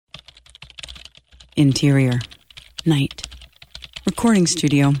Interior. Night. Recording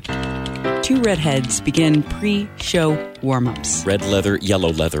studio. Two redheads begin pre-show warm-ups. Red leather,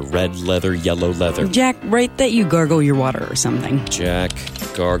 yellow leather, red leather, yellow leather. Jack, write that you gargle your water or something. Jack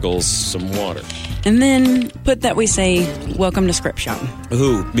gargles some water. And then put that we say, welcome to Script Shop.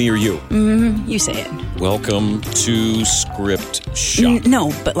 Who, me or you? You say it. Welcome to Script Shop.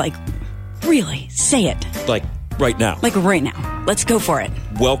 No, but really, say it. Like right now. Like right now. Let's go for it.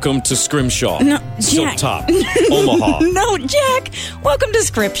 Welcome to Scrimshaw. No, Silk Jack. Top. Omaha. No, Jack. Welcome to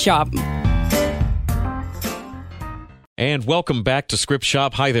Script Shop. And welcome back to Script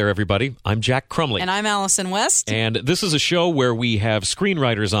Shop. Hi there, everybody. I'm Jack Crumley. And I'm Allison West. And this is a show where we have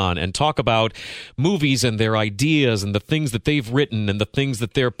screenwriters on and talk about movies and their ideas and the things that they've written and the things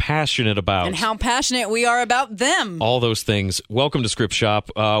that they're passionate about. And how passionate we are about them. All those things. Welcome to Script Shop.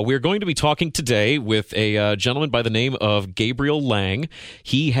 We're going to be talking today with a gentleman by the name of Gabriel Lang.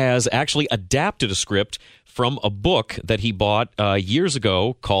 He has actually adapted a script from a book that he bought years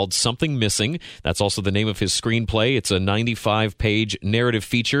ago called Something Missing. That's also the name of his screenplay. It's a 95-page narrative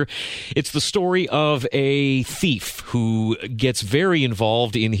feature. It's the story of a thief who gets very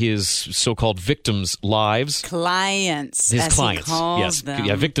involved in his so-called victims' lives. Clients, His as clients. he calls Yes. them.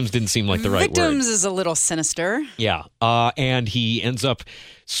 Yeah, victims didn't seem like the right word. Victims is a little sinister. Yeah. And he ends up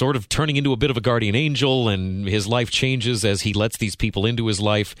sort of turning into a bit of a guardian angel, and his life changes as he lets these people into his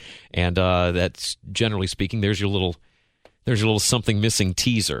life. And that's, generally speaking, there's your little Something Missing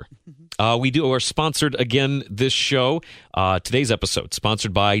teaser. We are sponsored again this show. Today's episode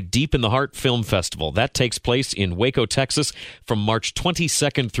sponsored by Deep in the Heart Film Festival. That takes place in Waco, Texas, from March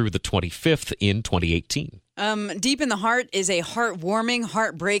 22nd through the 25th in 2018. Deep in the Heart is a heartwarming,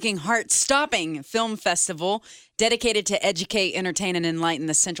 heartbreaking, heart-stopping film festival dedicated to educate, entertain, and enlighten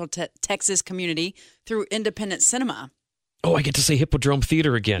the Central Texas community through independent cinema. Oh, I get to say Hippodrome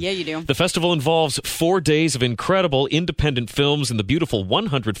Theater again. Yeah, you do. The festival involves 4 days of incredible independent films in the beautiful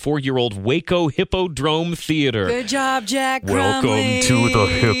 104-year-old Waco Hippodrome Theater. Good job, Jack Welcome Crumley. to the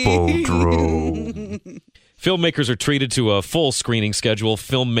Hippodrome. Filmmakers are treated to a full screening schedule,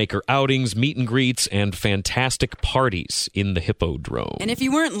 filmmaker outings, meet and greets, and fantastic parties in the Hippodrome. And if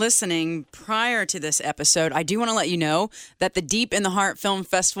you weren't listening prior to this episode, I do want to let you know that the Deep in the Heart Film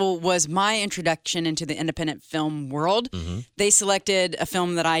Festival was my introduction into the independent film world. Mm-hmm. They selected a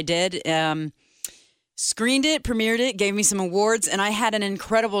film that I did, screened it, premiered it, gave me some awards, and I had an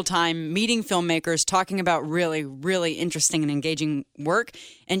incredible time meeting filmmakers, talking about really, really interesting and engaging work,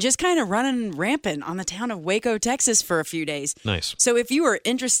 and just kind of running rampant on the town of Waco, Texas for a few days. Nice. So if you are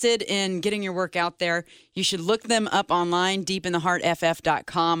interested in getting your work out there, you should look them up online,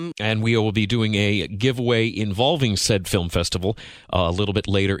 deepintheheartff.com. And we will be doing a giveaway involving said film festival a little bit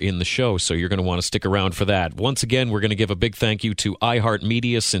later in the show, so you're going to want to stick around for that. Once again, we're going to give a big thank you to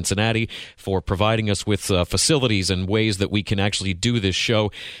iHeartMedia Cincinnati for providing us with facilities and ways that we can actually do this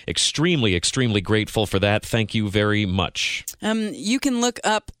show. Extremely, extremely grateful for that. Thank you very much. You can look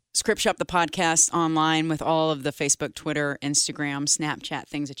up Script Shop the podcast online with all of the Facebook, Twitter, Instagram, Snapchat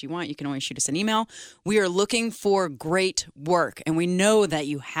things that you want. You can always shoot us an email. We are looking for great work, and we know that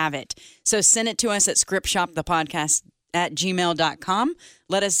you have it. So send it to us at scriptshopthepodcast@gmail.com.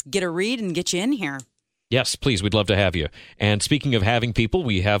 Let us get a read and get you in here. Yes, please. We'd love to have you. And speaking of having people,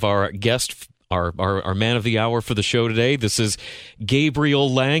 we have our guest, our man of the hour for the show today. This is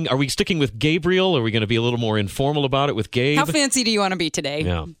Gabriel Lang. Are we sticking with Gabriel? Or are we going to be a little more informal about it with Gabe? How fancy do you want to be today?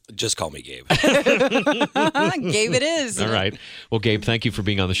 Yeah. Just call me Gabe. Gabe it is. All right. Well, Gabe, thank you for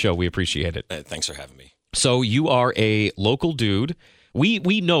being on the show. We appreciate it. Thanks for having me. So you are a local dude. We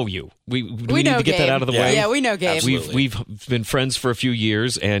know you. We need know to get that Gabe. out of the way. Yeah, we know Gabe. Absolutely. We've been friends for a few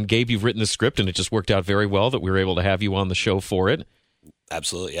years, and Gabe, you've written the script, and it just worked out very well that we were able to have you on the show for it.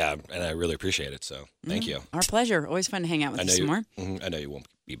 Absolutely, yeah, and I really appreciate it, so thank you. Our pleasure. Always fun to hang out with you some more. I know you won't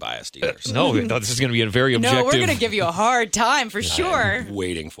be biased either. So No, this is going to be a very objective. No, we're going to give you a hard time for sure. I'm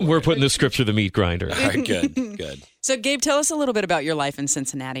waiting for We're it. putting the script through the meat grinder. All right, good. So, Gabe, tell us a little bit about your life in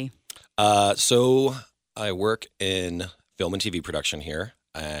Cincinnati. So I work in film and TV production here,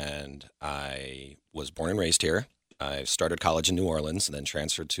 and I was born and raised here. I started college in New Orleans and then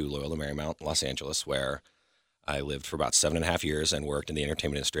transferred to Loyola Marymount, Los Angeles, where I lived for about 7.5 years and worked in the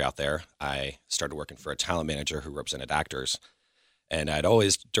entertainment industry out there. I started working for a talent manager who represented actors. And I'd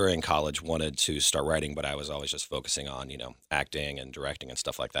always, during college, wanted to start writing, but I was always just focusing on, acting and directing and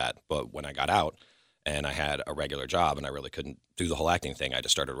stuff like that. But when I got out and I had a regular job and I really couldn't do the whole acting thing, I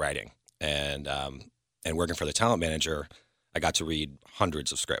just started writing. And working for the talent manager, I got to read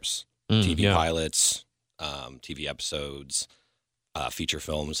hundreds of scripts, TV pilots, TV episodes, feature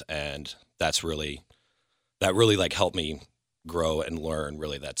films, and that really like helped me grow and learn,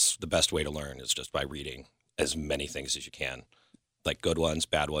 really, that's the best way to learn is just by reading as many things as you can, like good ones,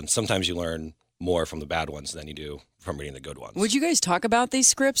 bad ones. Sometimes you learn more from the bad ones than you do from reading the good ones. Would you guys talk about these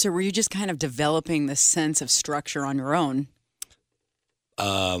scripts, or were you just kind of developing the sense of structure on your own?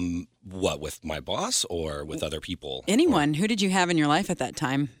 What, with my boss or with other people? Anyone? Who did you have in your life at that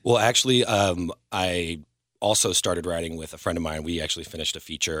time? Well, actually, I also started writing with a friend of mine. We actually finished a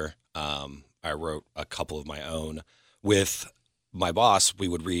feature. I wrote a couple of my own. With my boss, we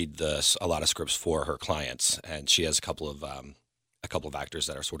would read a lot of scripts for her clients, and she has a couple of actors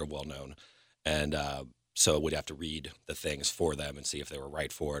that are sort of well known, and so we'd have to read the things for them and see if they were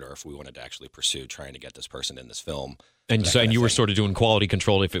right for it, or if we wanted to actually pursue trying to get this person in this film. And so, and you were sort of doing quality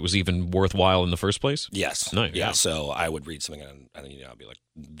control if it was even worthwhile in the first place? Yes. Nice. Yeah. So I would read something and I'd be like,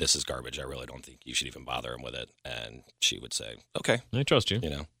 "This is garbage. I really don't think you should even bother him with it." And she would say, "Okay, I trust you."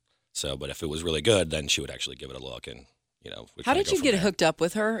 So, but if it was really good, then she would actually give it a look, and How did you get hooked up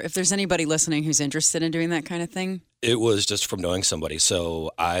with her? If there's anybody listening who's interested in doing that kind of thing, it was just from knowing somebody.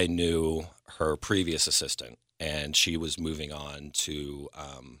 So I knew her previous assistant, and she was moving on to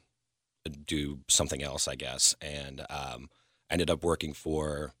do something else, I guess, and ended up working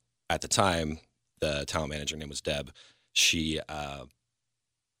for, at the time, the talent manager name was Deb. She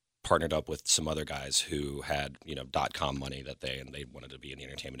partnered up with some other guys who had .com money that they wanted to be in the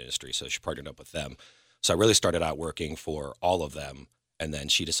entertainment industry, so she partnered up with them. So I really started out working for all of them, and then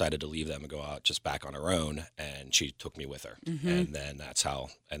she decided to leave them and go out just back on her own, and she took me with her. Mm-hmm. And then that's how,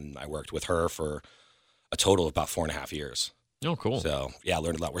 and I worked with her for a total of about 4.5 years. Oh, cool. So, yeah, I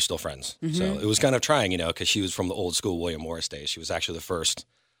learned a lot. We're still friends. Mm-hmm. So it was kind of trying, because she was from the old school William Morris days. She was actually the first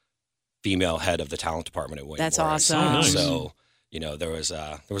female head of the talent department at William That's Morris. awesome. Oh, nice. So, there was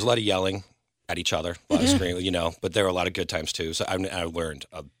a lot of yelling at each other, a lot of screaming, but there were a lot of good times too. So I learned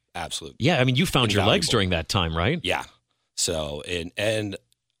a absolute. Yeah, I mean, you found your legs invaluable. during that time, right? Yeah. So, and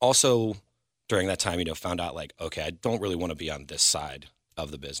also during that time, found out like, okay, I don't really want to be on this side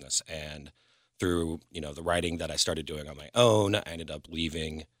of the business. And through, the writing that I started doing on my own, I ended up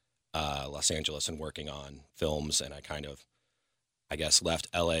leaving Los Angeles and working on films. And I kind of, I guess, left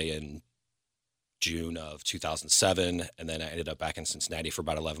LA in June of 2007. And then I ended up back in Cincinnati for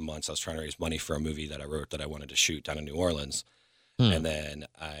about 11 months. I was trying to raise money for a movie that I wrote that I wanted to shoot down in New Orleans. And then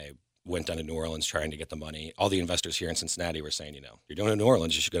I went down to New Orleans trying to get the money. All the investors here in Cincinnati were saying, you're doing it in New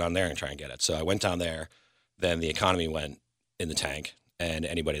Orleans, you should go down there and try and get it. So I went down there. Then the economy went in the tank, and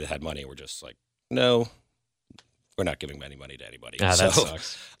anybody that had money were just like, no, we're not giving any money to anybody. That sucks.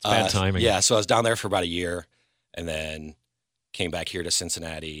 It's bad timing. Yeah, so I was down there for about a year, and then came back here to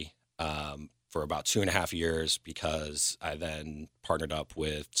Cincinnati for about 2.5 years, because I then partnered up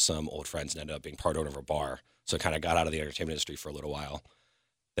with some old friends and ended up being part owner of a bar. So kind of got out of the entertainment industry for a little while,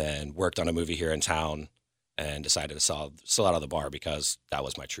 then worked on a movie here in town, and decided to sell out of the bar because that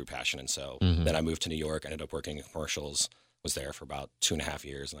was my true passion. And so then I moved to New York, ended up working in commercials, was there for about 2.5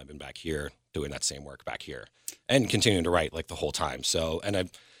 years, and I've been back here doing that same work back here and continuing to write like the whole time. So, and I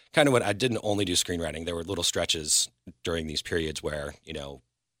kind of I didn't only do screenwriting. There were little stretches during these periods where,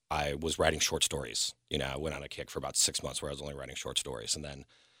 I was writing short stories. I went on a kick for about 6 months where I was only writing short stories. And then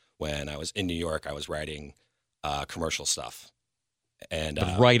when I was in New York, I was writing commercial stuff. And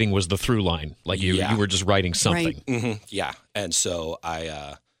But writing was the through line. Like you were just writing something. Right. Mm-hmm, yeah. And so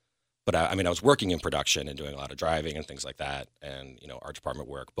I was working in production and doing a lot of driving and things like that, and art department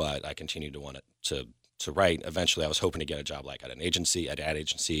work. But I continued to want to write. Eventually, I was hoping to get a job like at an agency, at ad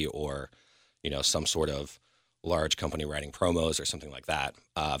agency, or some sort of large company writing promos or something like that.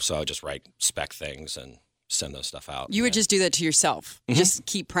 So I would just write spec things and send those stuff out. You would just do that to yourself. Just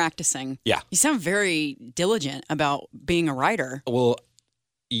keep practicing. Yeah. You sound very diligent about being a writer. Well,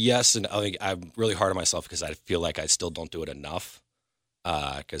 yes, and I'm really hard on myself because I feel like I still don't do it enough,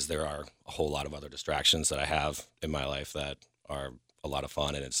 because there are a whole lot of other distractions that I have in my life that are a lot of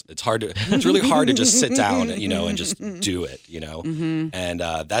fun, and it's really hard to just sit down, and just do it, and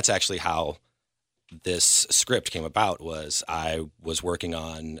that's actually how this script came about. Was I was working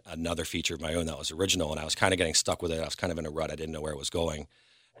on another feature of my own that was original, and I was kind of getting stuck with it. I was kind of in a rut. I didn't know where it was going,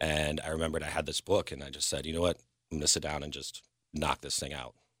 and I remembered I had this book, and I just said, you know what, I'm going to sit down and just knock this thing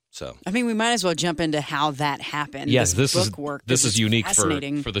out. So I mean, we might as well jump into how that happened. Yes, this is book work, this is unique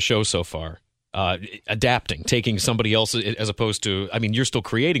for the show so far. Adapting, taking somebody else as opposed to, I mean, you're still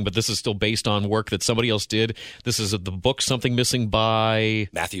creating, but this is still based on work that somebody else did. This is the book Something Missing by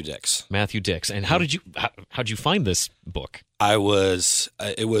Matthew Dix. And how'd you find this book? It was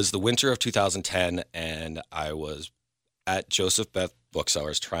the winter of 2010, and I was at Joseph Beth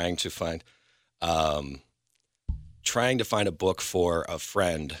Booksellers trying to find trying to find a book for a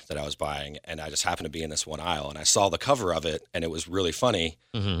friend that I was buying, and I just happened to be in this one aisle, and I saw the cover of it, and it was really funny.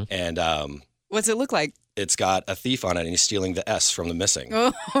 And What's it look like? it's got a thief on it, and he's stealing the S from the Missing.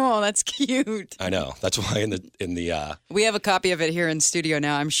 Oh, that's cute. I know. That's why in the We have a copy of it here in studio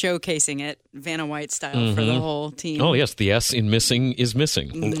now. I'm showcasing it Vanna White style for the whole team. Oh, yes, the S in Missing is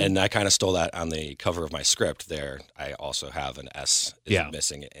missing. and I kind of stole that on the cover of my script. There, I also have an S is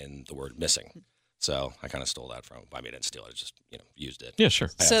missing in the word missing. So I kind of stole that from. I mean, I didn't steal it. I just used it. Yeah, sure.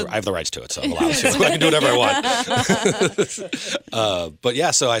 I have the rights to it, so I'm allowed to. I can do whatever I want. But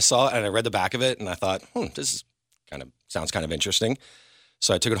yeah, so I saw it and I read the back of it, and I thought, this is sounds kind of interesting.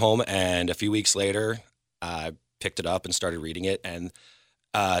 So I took it home, and a few weeks later, I picked it up and started reading it. And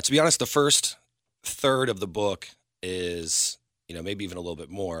to be honest, the first third of the book is, maybe even a little bit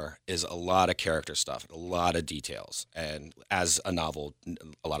more, is a lot of character stuff, a lot of details. And as a novel,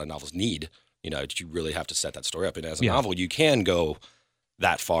 a lot of novels need. You really have to set that story up. And as a novel, you can go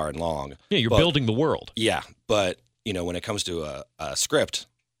that far and long. Yeah, you're building the world. Yeah, but, when it comes to a script,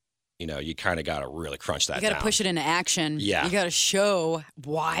 you kind of got to really crunch that down. You got to push it into action. Yeah. You got to show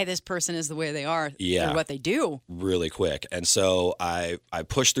why this person is the way they are or what they do. Really quick. And so I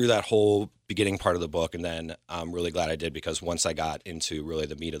pushed through that whole beginning part of the book, and then I'm really glad I did, because once I got into really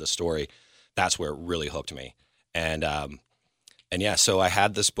the meat of the story, that's where it really hooked me. And yeah, so I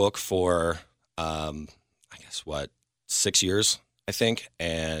had this book for... I guess 6 years, I think.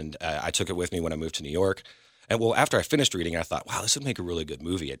 And I took it with me when I moved to New York. And after I finished reading, I thought, wow, this would make a really good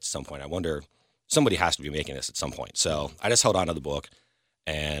movie at some point. I wonder, somebody has to be making this at some point. So I just held on to the book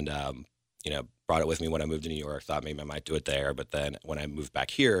and, brought it with me when I moved to New York. Thought maybe I might do it there. But then when I moved back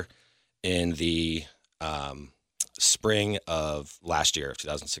here in the spring of last year, of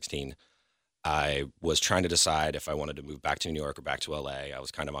 2016, I was trying to decide if I wanted to move back to New York or back to LA. I was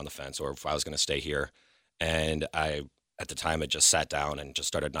kind of on the fence, or if I was going to stay here. And at the time, had just sat down and just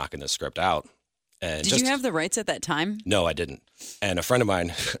started knocking this script out. And Did you have the rights at that time? No, I didn't. And a friend of mine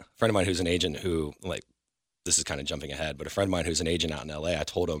who's an agent who, this is kind of jumping ahead, but a friend of mine who's an agent out in LA, I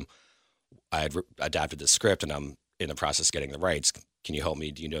told him I had adapted this script and I'm in the process of getting the rights. Can you help me?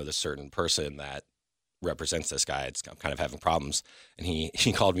 Do you know this certain person that represents this guy? I'm kind of having problems. And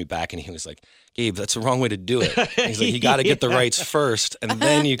he called me back and he was like, Gabe, that's the wrong way to do it. He's like, you got to get the rights first and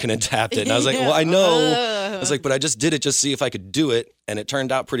then you can adapt it. And I was like, well, I know. I was like, but I just did it just to see if I could do it. And it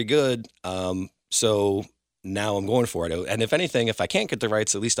turned out pretty good. So now I'm going for it. And if anything, if I can't get the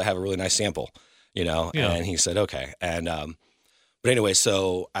rights, at least I have a really nice sample, Yeah. And he said, okay. And, but anyway,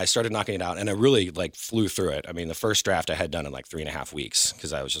 so I started knocking it out and I really flew through it. I mean, the first draft I had done in 3.5 weeks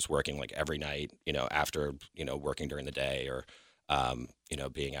because I was just working every night, after, working during the day or,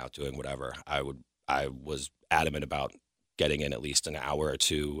 being out doing whatever. I was adamant about getting in at least an hour or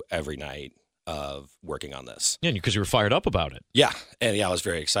two every night of working on this. Yeah, because you were fired up about it. Yeah. And I was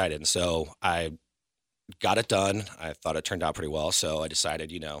very excited. And so I got it done. I thought it turned out pretty well. So I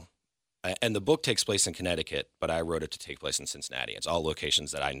decided, and the book takes place in Connecticut, but I wrote it to take place in Cincinnati. It's all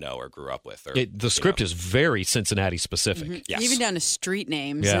locations that I know or grew up with. The script is very Cincinnati specific. Mm-hmm. Yes. Even down to street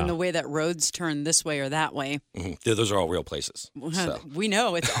names and the way that roads turn this way or that way. Mm-hmm. Those are all real places. So. We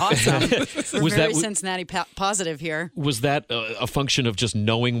know. It's awesome. We're Was very that- Cincinnati positive here. Was that a function of just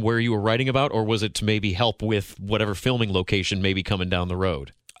knowing where you were writing about, or was it to maybe help with whatever filming location may be coming down the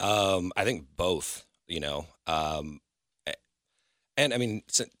road? I think both, And I mean,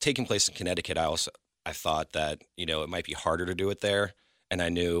 taking place in Connecticut, I thought that, it might be harder to do it there. And I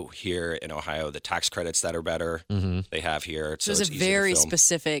knew here in Ohio, the tax credits that are better they have here. So it was a very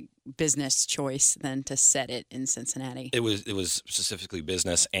specific business choice then to set it in Cincinnati. It was specifically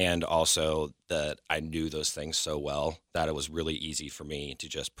business, and also that I knew those things so well that it was really easy for me to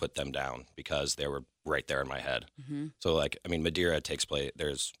just put them down because they were right there in my head. Mm-hmm. So Madeira takes place.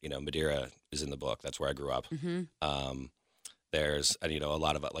 There's, Madeira is in the book. That's where I grew up. Mm-hmm. There's, a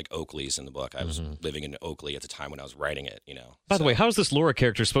lot of Oakley's in the book. I was living in Oakley at the time when I was writing it, By the way, how's this Laura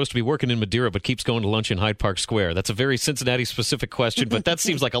character supposed to be working in Madeira but keeps going to lunch in Hyde Park Square? That's a very Cincinnati-specific question, but that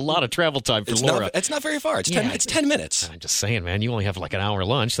seems like a lot of travel time for Laura. It's not very far. It's 10 minutes. I'm just saying, man, you only have an hour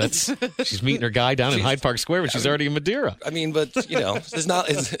lunch. She's meeting her guy down in Hyde Park Square, but she's already in Madeira. I mean, but, it's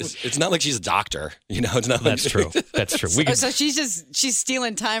not like she's a doctor, It's not That's true. That's true. So she's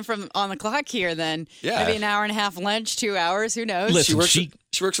stealing time from on the clock here then. Yeah. Maybe an hour and a half lunch, 2 hours, who knows? Listen,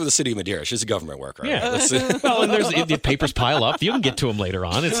 she works for the city of Madeira. She's a government worker. Yeah. Well, and the papers pile up. You can get to them later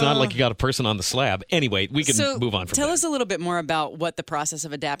on. It's not like you got a person on the slab. Anyway, we can move on from tell that. us a little bit more about what the process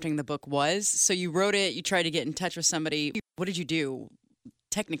of adapting the book was. So you wrote it. You tried to get in touch with somebody. What did you do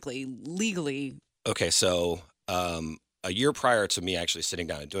technically, legally? Okay, so a year prior to me actually sitting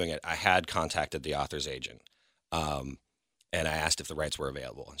down and doing it, I had contacted the author's agent. And I asked if the rights were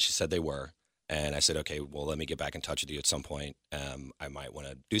available, and she said they were. And I said, okay, well, let me get back in touch with you at some point. I might want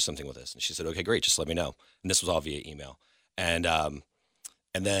to do something with this. And she said, okay, great, just let me know. And this was all via email. And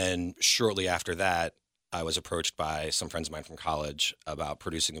then shortly after that, I was approached by some friends of mine from college about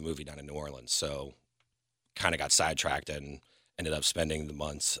producing a movie down in New Orleans. So kind of got sidetracked and ended up spending the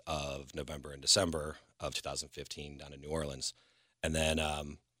months of November and December of 2015 down in New Orleans. And then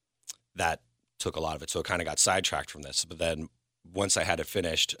that took a lot of it. So it kind of got sidetracked from this. But then once I had it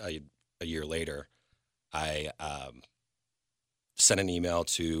finished a year later, I sent an email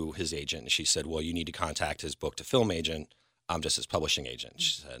to his agent. And she said, well, you need to contact his book to film agent. I'm just his publishing agent,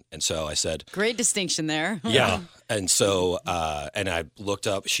 she said. And so I said, great distinction there. yeah. And so, and I looked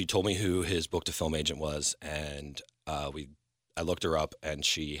up, she told me who his book to film agent was. And I looked her up, and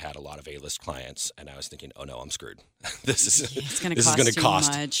she had a lot of A-list clients. And I was thinking, oh no, I'm screwed. This is going to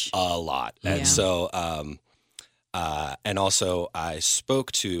cost much. A lot. Yeah. And so, and also I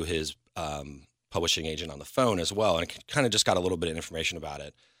spoke to his publishing agent on the phone as well, and kind of just got a little bit of information about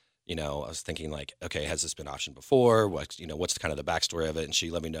it. You know, I was thinking like, okay, has this been optioned before? What's kind of the backstory of it? And she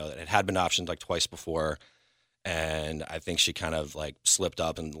let me know that it had been optioned like twice before. And I think she kind of like slipped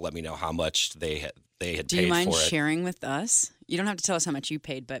up and let me know how much they had paid for it. Do you mind sharing with us? You don't have to tell us how much you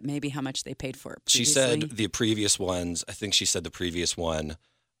paid, but maybe how much they paid for it previously. She said the previous ones, I think she said the previous one,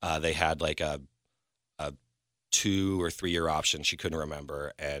 they had like a 2 or 3 year option. She couldn't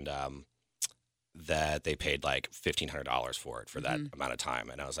remember. And, that they paid like $1,500 for it for that amount of time.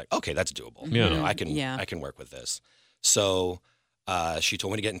 And I was like, okay, that's doable. Yeah. You know, I can work with this. So she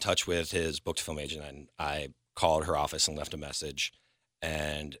told me to get in touch with his book to film agent, and I called her office and left a message.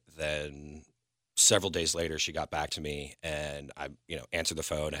 And then several days later, she got back to me, and I, answered the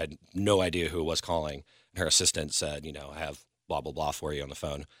phone. I had no idea who was calling. And her assistant said, I have blah, blah, blah for you on the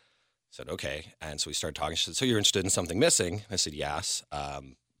phone. I said, okay. And so we started talking. She said, so you're interested in something missing? I said, yes.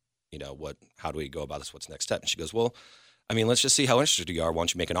 How do we go about this? What's the next step? And she goes, well, I mean, let's just see how interested you are. Why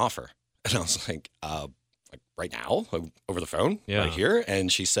don't you make an offer? And I was like right now, over the phone, right here.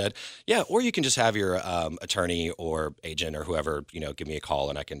 And she said, yeah, or you can just have your attorney or agent or whoever, give me a call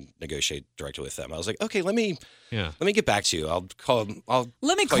and I can negotiate directly with them. I was like, okay, let me get back to you.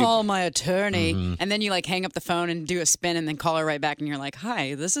 Let me call my attorney. Mm-hmm. And then you like hang up the phone and do a spin and then call her right back. And you're like,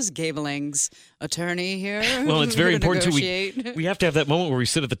 hi, this is Gabeling's attorney here. Well, it's very important too. We have to have that moment where we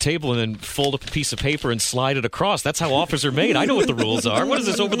sit at the table and then fold up a piece of paper and slide it across. That's how offers are made. I know what the rules are. What is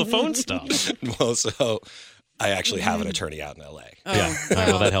this over the phone stuff? Well, so I actually have an attorney out in L.A. Oh. Yeah,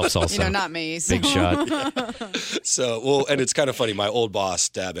 well, that helps also. Not me. So. Big shot. So, and it's kind of funny. My old boss,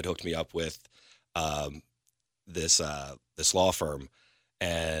 Deb, had hooked me up with this law firm,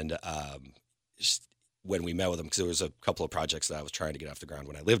 and just when we met with them, because there was a couple of projects that I was trying to get off the ground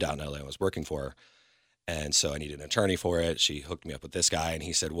when I lived out in L.A. and was working for her, and so I needed an attorney for it. She hooked me up with this guy, and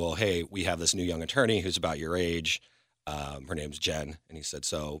he said, well, hey, we have this new young attorney who's about your age. Her name's Jen. And he said,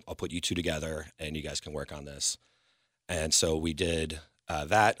 so I'll put you two together and you guys can work on this. And so we did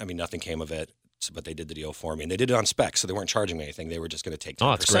that. I mean, nothing came of it, but they did the deal for me. And they did it on spec, so they weren't charging me anything. They were just going to take 10%. Oh,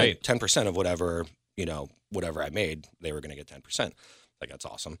 that's great. 10% of whatever I made, they were going to get 10%. Like, that's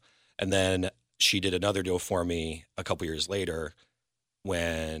awesome. And then she did another deal for me a couple years later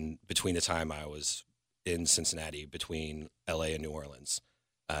when, between the time I was in Cincinnati, between LA and New Orleans,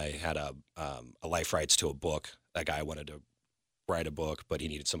 I had a life rights to a book. That guy wanted to write a book, but he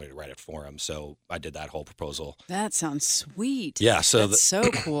needed somebody to write it for him. So I did that whole proposal. That sounds sweet. Yeah. So that's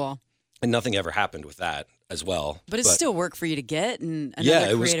so cool. And nothing ever happened with that as well. But it's still work for you to get and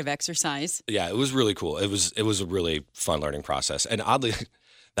another creative exercise. Yeah, it was really cool. It was a really fun learning process. And oddly,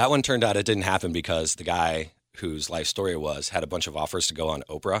 that one turned out it didn't happen because the guy whose life story was had a bunch of offers to go on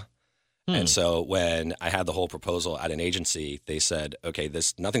Oprah. And so when I had the whole proposal at an agency, they said, okay,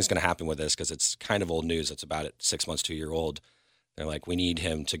 nothing's going to happen with this because it's kind of old news. It's about 6 months to a year old. They're like, we need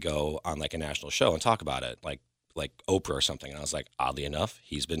him to go on like a national show and talk about it, like Oprah or something. And I was like, oddly enough,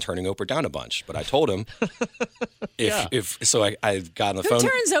 he's been turning Oprah down a bunch. But I told him, I got on the phone. Who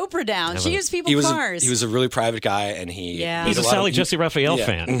turns Oprah down? She gives people cars. He was a really private guy, and he's a Sally Jesse Raphael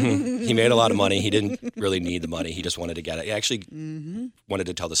fan. Mm-hmm. He made a lot of money. He didn't really need the money. He just wanted to get it. He actually wanted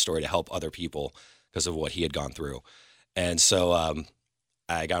to tell the story to help other people because of what he had gone through. And so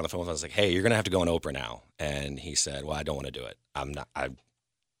I got on the phone with him. I was like, hey, you're going to have to go on Oprah now. And he said, well, I don't want to do it.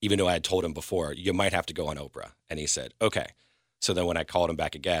 Even though I had told him before, you might have to go on Oprah. And he said, okay. So then when I called him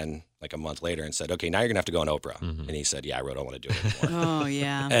back again, like a month later and said, okay, now you're going to have to go on Oprah. Mm-hmm. And he said, yeah, I really don't want to do it anymore. Oh,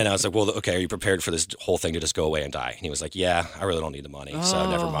 yeah. And I was like, well, okay, are you prepared for this whole thing to just go away and die? And he was like, yeah, I really don't need the money. So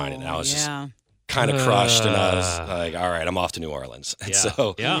never mind. And I was just kind of crushed. And I was like, all right, I'm off to New Orleans. And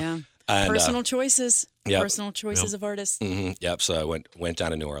so And, Personal choices. Yep. Personal choices of artists. Yep. So I went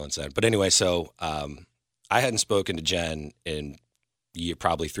down to New Orleans then. But anyway, so I hadn't spoken to Jen in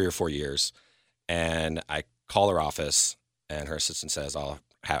probably 3 or 4 years, and I call her office, and her assistant says,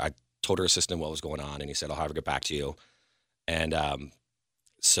 I told her assistant what was going on, and he said, I'll have her get back to you. And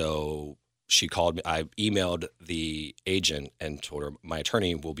so she called me. I emailed the agent and told her my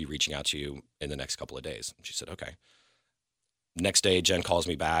attorney will be reaching out to you in the next couple of days. And she said, okay. Next day, Jen calls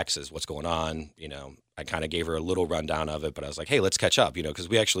me back, says, what's going on? I kind of gave her a little rundown of it, but I was like, hey, let's catch up, because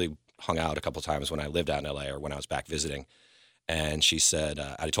we actually hung out a couple of times when I lived out in LA or when I was back visiting. And she said,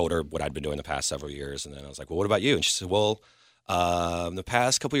 I told her what I'd been doing the past several years. And then I was like, well, what about you? And she said, well, the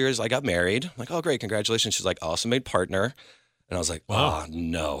past couple of years I got married. I'm like, oh, great. Congratulations. She's like, also made partner. And I was like, wow. Oh,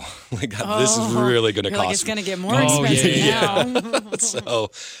 no. Like, this is really going to cost like it's going to get more expensive now.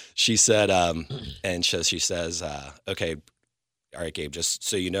 So she said, and she says, okay, all right, Gabe, just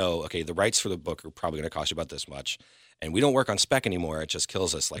so you know, okay, the rights for the book are probably going to cost you about this much. And we don't work on spec anymore. It just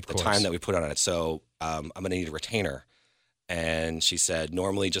kills us, like the time that we put on it. So I'm going to need a retainer. And she said,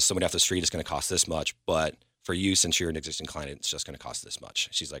 normally just somebody off the street is going to cost this much. But for you, since you're an existing client, it's just going to cost this much.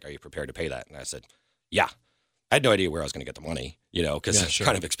 She's like, are you prepared to pay that? And I said, yeah. I had no idea where I was going to get the money, because it's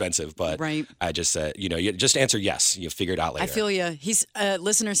kind of expensive. But right. I just said, you just answer yes. You figure it out later. I feel you.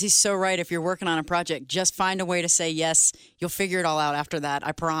 Listeners, he's so right. If you're working on a project, just find a way to say yes. You'll figure it all out after that.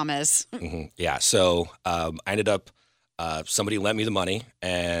 I promise. Mm-hmm. Yeah. So I ended up, somebody lent me the money,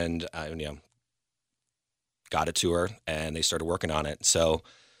 and got it to her, and they started working on it. So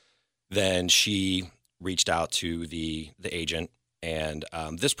then she reached out to the agent, and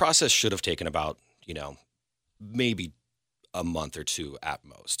this process should have taken about, maybe a month or two at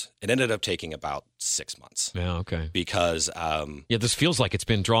most. It ended up taking about 6 months. Yeah, okay. Because this feels like it's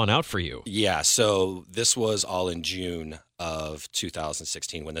been drawn out for you. Yeah, so this was all in June of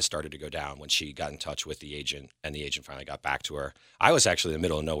 2016 when this started to go down, when she got in touch with the agent, and the agent finally got back to her. I was actually in the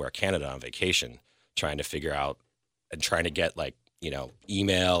middle of nowhere, Canada, on vacation, trying to figure out and trying to get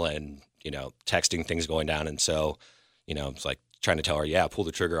email and texting things going down. And so it's like trying to tell her, yeah, pull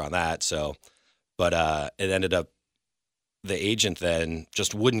the trigger on that. So but it ended up, the agent then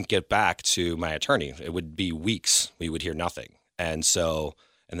just wouldn't get back to my attorney. It would be weeks. We would hear nothing. And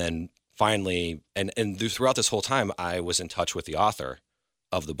then finally, and throughout this whole time, I was in touch with the author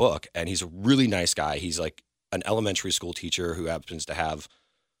of the book, and he's a really nice guy. He's like an elementary school teacher who happens to have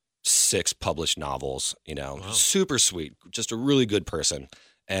 6 published novels, wow. Super sweet, just a really good person,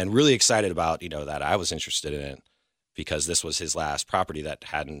 and really excited about, that I was interested in it because this was his last property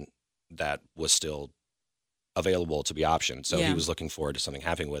that was still available to be optioned. So he was looking forward to something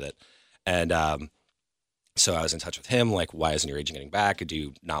happening with it. And so I was in touch with him, like, why isn't your agent getting back? Do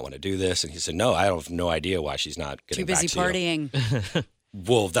you not want to do this? And he said, no, I have no idea why she's not getting back to you. Too busy partying.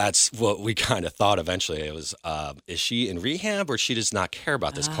 Well, that's what we kind of thought eventually. It was, is she in rehab, or she does not care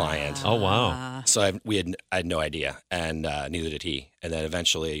about this client? Oh, wow. So I had no idea, and neither did he. And then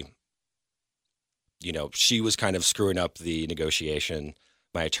eventually, she was kind of screwing up the negotiation.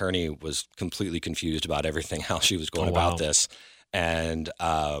 My attorney was completely confused about everything, how she was going about this. And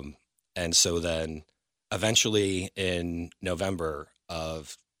so then eventually in November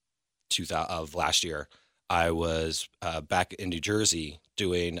of last year, I was back in New Jersey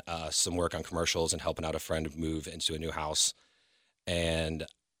doing some work on commercials and helping out a friend move into a new house. And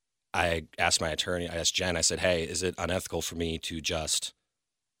I asked my attorney, I asked Jen, I said, hey, is it unethical for me to just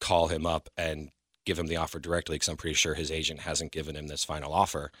call him up and give him the offer directly, because I'm pretty sure his agent hasn't given him this final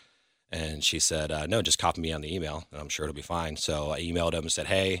offer? And she said, no, just copy me on the email, and I'm sure it'll be fine. So I emailed him and said,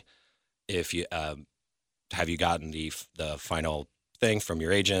 hey, if you have you gotten the final thing from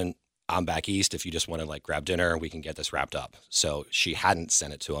your agent? I'm back east. If you just want to grab dinner, we can get this wrapped up. So she hadn't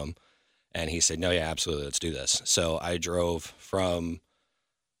sent it to him, and he said, no, yeah, absolutely, let's do this. So I drove from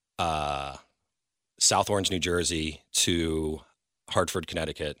South Orange, New Jersey to Hartford,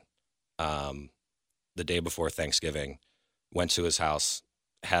 Connecticut, the day before Thanksgiving, went to his house,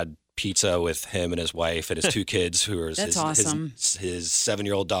 had pizza with him and his wife and his 2 kids, who are awesome. his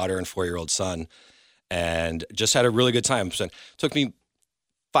 7-year-old daughter and 4-year-old son, and just had a really good time. So it took me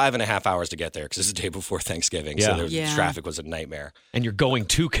 5.5 hours to get there because it's the day before Thanksgiving. Yeah. So traffic was a nightmare. And you're going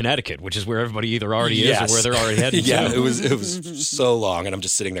to Connecticut, which is where everybody either already is or where they're already heading yeah, to. it was so long, and I'm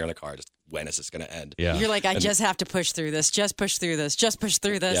just sitting there in the car, just, when is this going to end? Yeah. You're like, I just have to push through this. Just push through this. Just push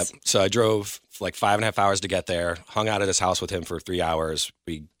through this. Yep. So I drove 5.5 hours to get there, hung out at his house with him for 3 hours.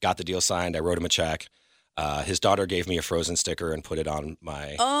 We got the deal signed. I wrote him a check. His daughter gave me a Frozen sticker and put it on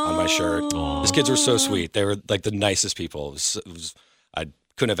my shirt. Aww. His kids were so sweet. They were like the nicest people. I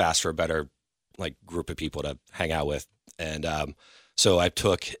couldn't have asked for a better group of people to hang out with. And so I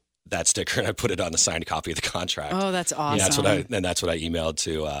took that sticker and I put it on the signed copy of the contract. Oh, that's awesome. Yeah, that's what I emailed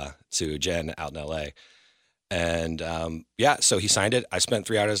to Jen out in L.A. And so he signed it. I spent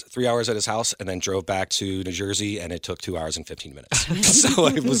 3 hours at his house, and then drove back to New Jersey, and it took 2 hours and 15 minutes. So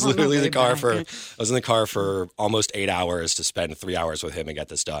I was literally in the car I was in the car for almost 8 hours to spend 3 hours with him and get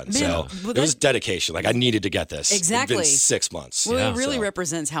this done. Man, so it was dedication. Like I needed to get this. Exactly. It's been 6 months. Well, it really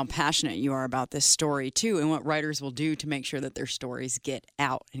represents how passionate you are about this story too, and what writers will do to make sure that their stories get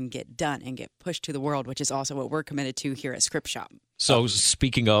out and get done and get pushed to the world, which is also what we're committed to here at Script Shop. So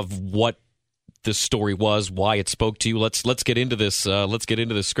speaking of what this story was, why it spoke to you, let's get into this. Let's get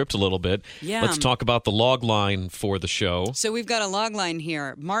into the script a little bit. Yeah. Let's talk about the log line for the show. So we've got a log line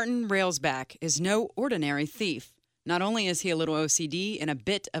here. Martin Railsback is no ordinary thief. Not only is he a little OCD and a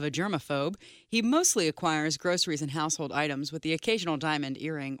bit of a germaphobe, he mostly acquires groceries and household items with the occasional diamond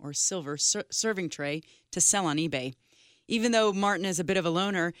earring or silver serving tray to sell on eBay. Even though Martin is a bit of a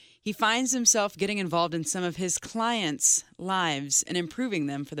loner, he finds himself getting involved in some of his clients' lives and improving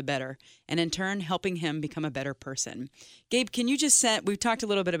them for the better, and in turn helping him become a better person. Gabe, can you just we've talked a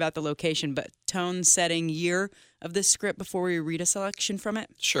little bit about the location, but tone, setting, year of this script before we read a selection from it?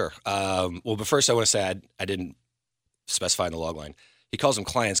 Sure. But first I want to say I didn't specify in the log line. He calls them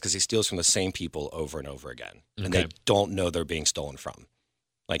clients because he steals from the same people over and over again, and they don't know they're being stolen from.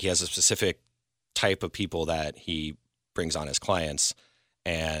 Like he has a specific type of people that he brings on his clients,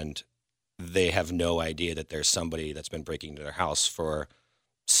 and they have no idea that there's somebody that's been breaking into their house for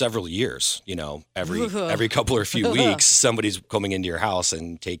several years. You know, every couple or few weeks, somebody's coming into your house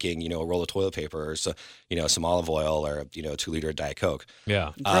and taking, a roll of toilet paper or some olive oil or, 2 liter Diet Coke.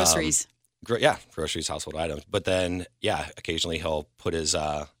 Yeah. Groceries. Groceries, household items. But then, occasionally he'll put his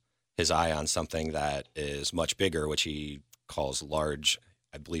eye on something that is much bigger, which he calls large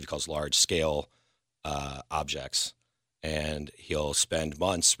scale objects. And he'll spend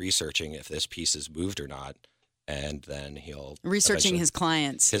months researching if this piece is moved or not, and then he'll researching his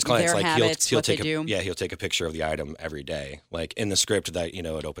clients, their like habits, he'll what take they do. Yeah, he'll take a picture of the item every day. Like in the script that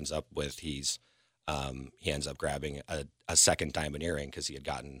it opens up with, he ends up grabbing a second diamond earring because he had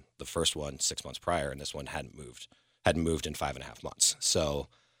gotten the first one 6 months prior, and this one hadn't moved in 5.5 months. So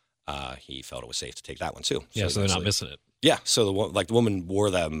he felt it was safe to take that one too. So they're not missing it. Yeah, so the woman wore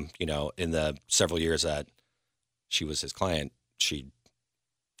them, in the several years that she was his client. She,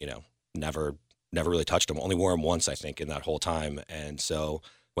 never really touched him. Only wore him once, I think, in that whole time. And so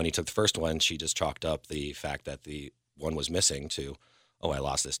when he took the first one, she just chalked up the fact that the one was missing to, I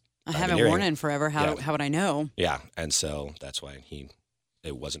lost this. I haven't worn it in forever. How would I know? Yeah, and so that's why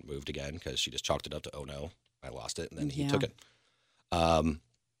it wasn't moved again, because she just chalked it up to, oh no, I lost it, and then he took it.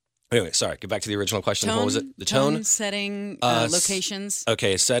 Anyway, sorry, get back to the original question. What was it? The tone? Setting, locations.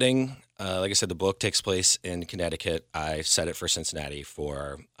 Okay, setting. Like I said, the book takes place in Connecticut. I set it for Cincinnati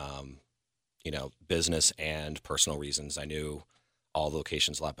for, business and personal reasons. I knew all the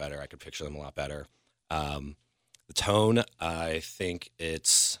locations a lot better. I could picture them a lot better. The tone, I think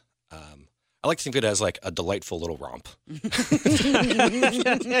it's... I like to think of it as like a delightful little romp.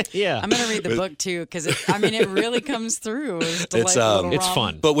 Yeah. I'm going to read the book too, because it really comes through. It's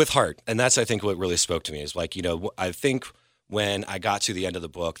fun. But with heart. And that's, I think, what really spoke to me is like, I think when I got to the end of the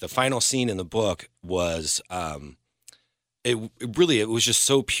book, the final scene in the book was, it was just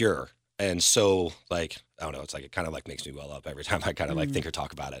so pure. And so, like, I don't know, it's like it kind of like makes me well up every time I kind of like think or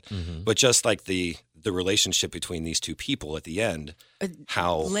talk about it. Mm-hmm. But just like the relationship between these two people at the end,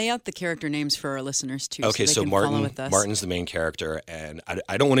 how lay out the character names for our listeners too. Okay, so Martin's the main character, and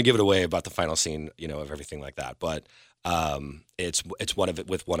I don't want to give it away about the final scene, of everything like that. But it's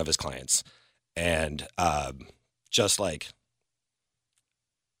with one of his clients, and just like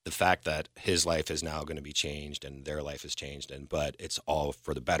the fact that his life is now going to be changed and their life is changed, but it's all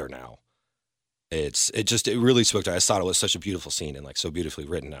for the better now. It really spoke to me. I thought it was such a beautiful scene and like so beautifully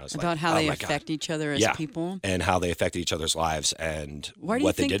written. I was about how they affect each other as people, and how they affected each other's lives, and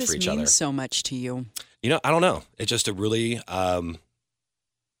what they did for each other. Why do you think this means so much to you? I don't know. It just really, I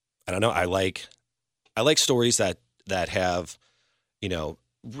don't know. I like stories that have,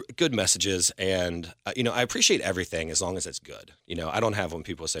 good messages, and I appreciate everything as long as it's good. I don't have when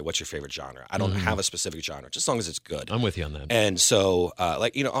people say, "What's your favorite genre?" I don't have a specific genre, just as long as it's good. I'm with you on that. And so,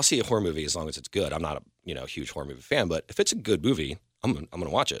 I'll see a horror movie as long as it's good. I'm not a huge horror movie fan, but if it's a good movie, I'm going to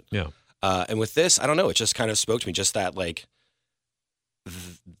watch it. Yeah. And with this, I don't know. It just kind of spoke to me, just that like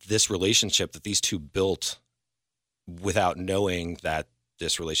this relationship that these two built without knowing that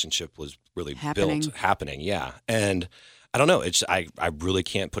this relationship was really happening. Yeah. And I don't know. I really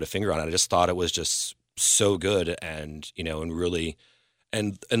can't put a finger on it. I just thought it was just so good, and and really,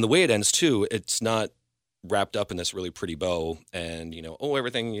 and the way it ends too. It's not wrapped up in this really pretty bow, and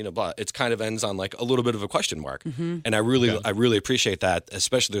everything, blah. It kind of ends on like a little bit of a question mark, and I really appreciate that.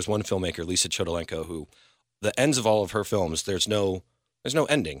 Especially there's one filmmaker, Lisa Chodolenko, who the ends of all of her films, there's no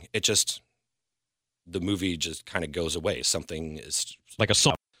ending. It just the movie just kind of goes away. Something is Like a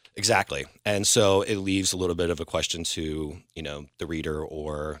song. exactly, and so it leaves a little bit of a question to the reader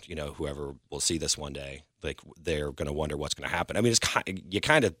or whoever will see this one day. Like they're going to wonder what's going to happen. I mean,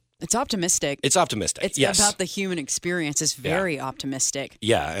 It's optimistic. It's optimistic. It's yes. about the human experience. It's very optimistic.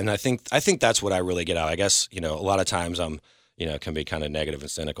 Yeah, and I think that's what I really get out. I guess a lot of times I'm can be kind of negative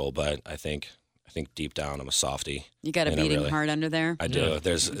and cynical, but I think deep down I'm a softie. You got a beating heart under there. I do.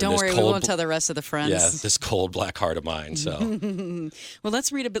 Don't worry, we won't tell the rest of the friends. Yeah, this cold black heart of mine. So well,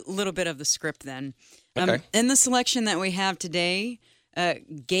 let's read a little bit of the script then. Okay. In the selection that we have today,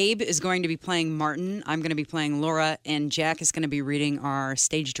 Gabe is going to be playing Martin. I'm going to be playing Laura, and Jack is going to be reading our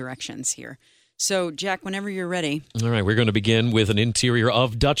stage directions here. So, Jack, whenever you're ready. All right, we're going to begin with an interior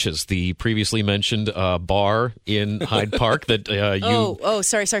of Dutch's, the previously mentioned bar in Hyde Park that you...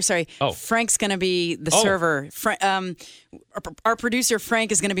 Sorry. Oh. Frank's going to be the server. Our producer,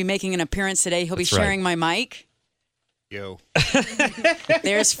 Frank, is going to be making an appearance today. He'll be sharing my mic. Yo.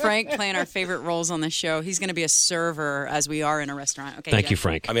 There's Frank playing our favorite roles on the show. He's going to be a server as we are in a restaurant. Okay. Thank you,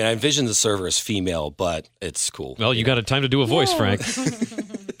 Frank. I mean, I envision the server as female, but it's cool. Well, you got a time to do a voice, Frank.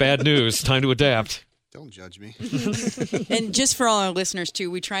 Bad news. Time to adapt. Don't judge me. And just for all our listeners, too,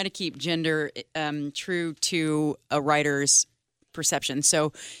 we try to keep gender true to a writer's perception.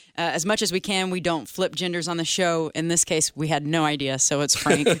 So as much as we can, we don't flip genders on the show. In this case, we had no idea, so it's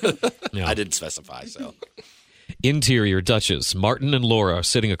Frank. Yeah. I didn't specify, so... Interior Dutch's. Martin and Laura are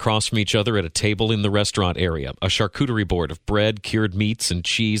sitting across from each other at a table in the restaurant area. A charcuterie board of bread, cured meats, and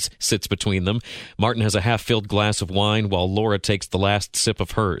cheese sits between them. Martin has a half-filled glass of wine while Laura takes the last sip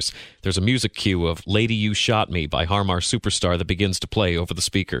of hers. There's a music cue of Lady You Shot Me by Harmar Superstar that begins to play over the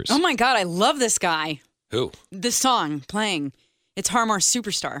speakers. Oh, my God, I love this guy. Who? This song playing. It's Harmar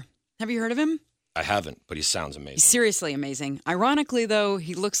Superstar. Have you heard of him? I haven't, but he sounds amazing. He's seriously amazing. Ironically, though,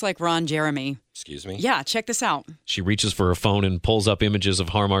 he looks like Ron Jeremy. Excuse me? Yeah, check this out. She reaches for her phone and pulls up images of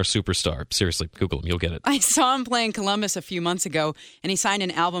Harmar Superstar. Seriously, Google him. You'll get it. I saw him playing Columbus a few months ago, and he signed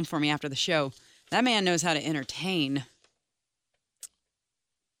an album for me after the show. That man knows how to entertain.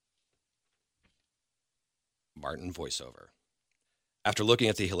 Martin voiceover. After looking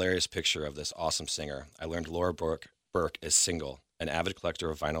at the hilarious picture of this awesome singer, I learned Laura Burke is single, an avid collector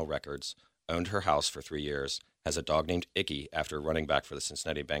of vinyl records, owned her house for 3 years, has a dog named Icky after running back for the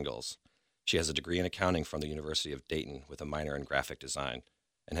Cincinnati Bengals. She has a degree in accounting from the University of Dayton with a minor in graphic design,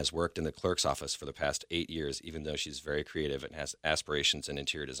 and has worked in the clerk's office for the past 8 years, even though she's very creative and has aspirations in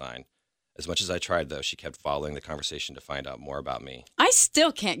interior design. As much as I tried, though, she kept following the conversation to find out more about me. I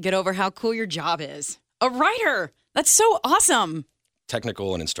still can't get over how cool your job is. A writer! That's so awesome!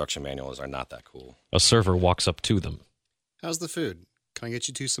 Technical and instruction manuals are not that cool. A server walks up to them. How's the food? Can I get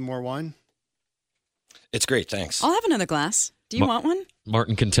you two some more wine? It's great, thanks. I'll have another glass. Do you want one?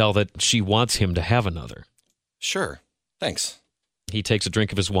 Martin can tell that she wants him to have another. Sure, thanks. He takes a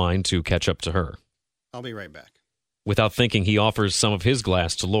drink of his wine to catch up to her. I'll be right back. Without thinking, he offers some of his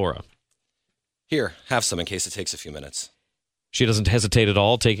glass to Laura. Here, have some in case it takes a few minutes. She doesn't hesitate at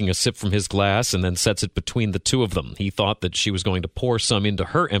all, taking a sip from his glass and then sets it between the two of them. He thought that she was going to pour some into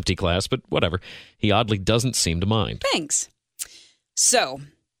her empty glass, but whatever. He oddly doesn't seem to mind. Thanks. So,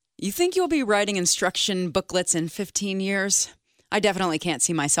 you think you'll be writing instruction booklets in 15 years? I definitely can't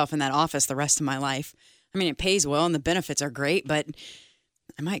see myself in that office the rest of my life. I mean, it pays well and the benefits are great, but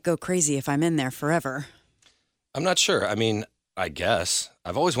I might go crazy if I'm in there forever. I'm not sure. I mean, I guess.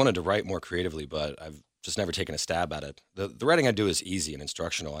 I've always wanted to write more creatively, but I've just never taken a stab at it. The writing I do is easy and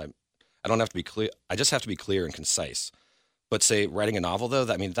instructional. I don't have to be clear. I just have to be clear and concise. But say writing a novel, though,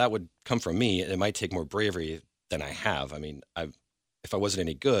 that would come from me. It might take more bravery than I have. I mean, if I wasn't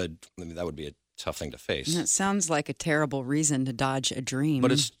any good, that would be a tough thing to face. That sounds like a terrible reason to dodge a dream.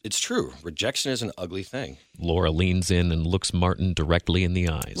 But it's true. Rejection is an ugly thing. Laura leans in and looks Martin directly in the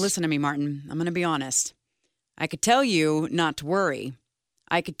eyes. Listen to me, Martin. I'm going to be honest. I could tell you not to worry.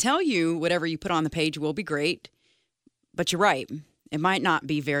 I could tell you whatever you put on the page will be great. But you're right. It might not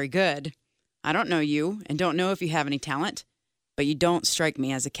be very good. I don't know you and don't know if you have any talent, but you don't strike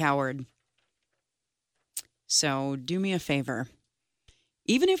me as a coward. So do me a favor.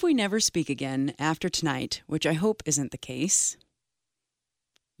 Even if we never speak again after tonight, which I hope isn't the case,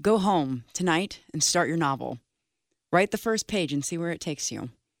 go home tonight and start your novel. Write the first page and see where it takes you.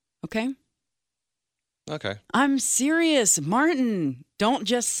 Okay? Okay. I'm serious, Martin. Don't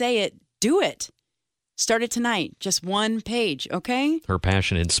just say it. Do it. Start it tonight. Just one page, okay? Her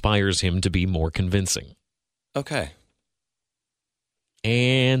passion inspires him to be more convincing. Okay.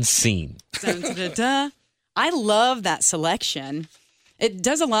 And scene. Dun, dun, dun, dun. I love that selection. It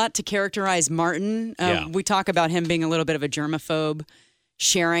does a lot to characterize Martin. Yeah. We talk about him being a little bit of a germaphobe,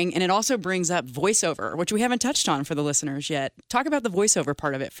 sharing, and it also brings up voiceover, which we haven't touched on for the listeners yet. Talk about the voiceover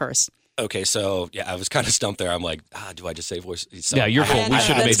part of it first. Okay, so I was kind of stumped there. I'm like, do I just say voice? So Yeah, your fault. We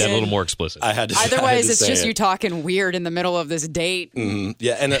should have made that a good. little more explicit. I had to. I had Otherwise, to it's say just it. you talking weird in the middle of this date.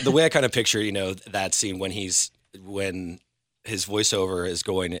 Yeah, and the way I kind of picture, that scene when his voiceover is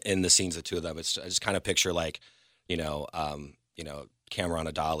going in the scenes, the two of them. I just kind of picture like, camera on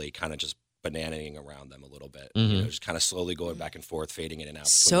a dolly, kind of just bananaing around them a little bit. Just kind of slowly going back and forth, fading in and out. between the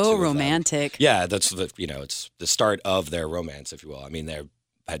So two of them. romantic. Yeah, that's it's the start of their romance, if you will. I mean, they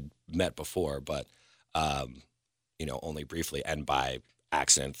had met before, but only briefly and by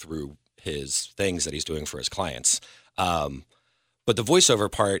accident through his things that he's doing for his clients. But the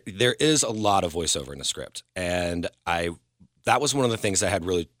voiceover part, there is a lot of voiceover in the script, and that was one of the things I had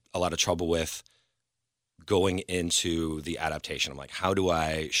really a lot of trouble with going into the adaptation. I'm like, how do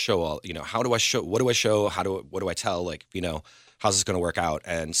I show what do I show? What do I tell? Like, how's this going to work out?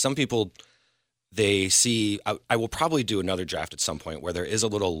 And some people, they see, I will probably do another draft at some point where there is a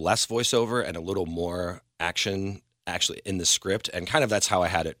little less voiceover and a little more action actually in the script. And kind of that's how I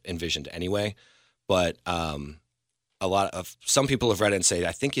had it envisioned anyway. But some people have read it and say,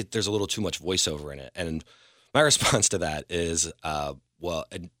 I think there's a little too much voiceover in it. And my response to that is,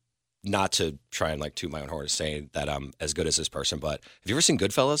 not to try and like toot my own horn saying that I'm as good as this person, but have you ever seen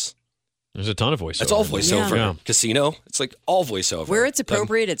Goodfellas? There's a ton of voiceover. It's all voiceover. Yeah. Casino, it's like all voiceover. Where it's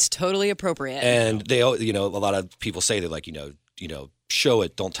appropriate, it's totally appropriate. And they, a lot of people say they're like, show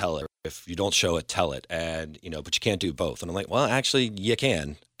it, don't tell it. If you don't show it, tell it. And, but you can't do both. And I'm like, well, actually you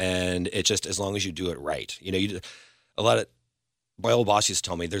can. And it just, as long as you do it right, my old boss used to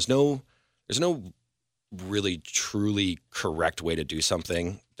tell me there's no really truly correct way to do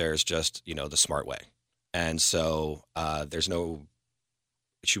something. There's just, the smart way. And so there's no,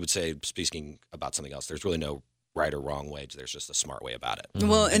 she would say, speaking about something else, there's really no right or wrong way. There's just a smart way about it.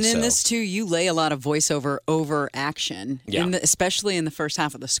 Well, and in so, this too, you lay a lot of voiceover over action, Yeah. especially in the first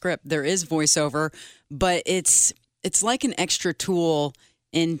half of the script. There is voiceover, but it's like an extra tool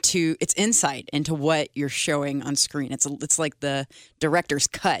it's insight into what you're showing on screen. It's like the director's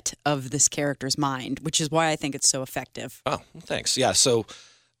cut of this character's mind, which is why I think it's so effective. Oh, thanks. Yeah. So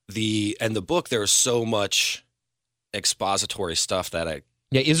the book, there's so much expository stuff that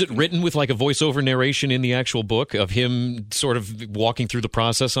Yeah, is it written with like a voiceover narration in the actual book of him sort of walking through the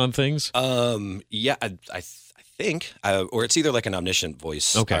process on things? Yeah, I think, or it's either like an omniscient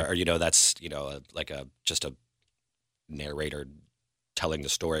voice, Okay. or that's just a narrator telling the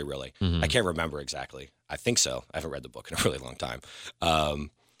story. Really, I can't remember exactly. I think so. I haven't read the book in a really long time,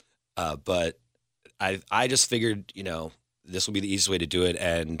 but I just figured this will be the easiest way to do it,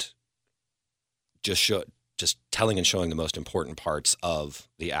 and just telling and showing the most important parts of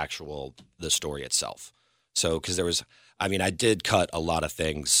the story itself. So, because I did cut a lot of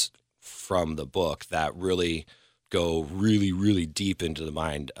things from the book that really go really, really deep into the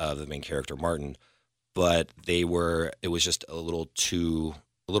mind of the main character, Martin, but it was just a little too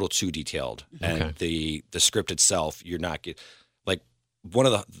detailed. Okay. And the script itself, you're not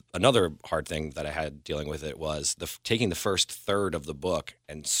another hard thing that I had dealing with it was taking the first third of the book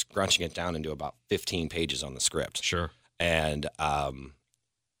and scrunching it down into about 15 pages on the script. Sure. And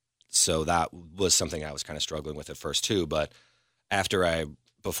so that was something I was kind of struggling with at first too. But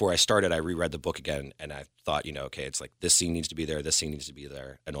before I started, I reread the book again, and I thought, okay, it's like this scene needs to be there, this scene needs to be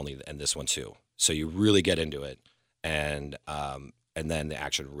there, and this one too. So you really get into it, and then the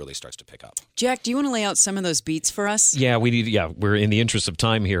action really starts to pick up. Jack, do you want to lay out some of those beats for us? Yeah, we're in the interest of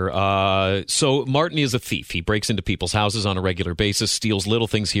time here. So Martin is a thief. He breaks into people's houses on a regular basis, steals little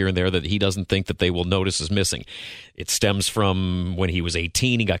things here and there that he doesn't think that they will notice as missing. It stems from when he was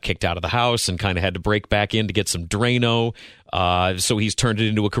 18, he got kicked out of the house and kind of had to break back in to get some Drano. So he's turned it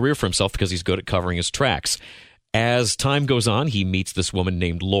into a career for himself because he's good at covering his tracks. As time goes on, he meets this woman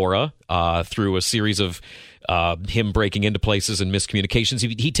named Laura through a series of him breaking into places and miscommunications.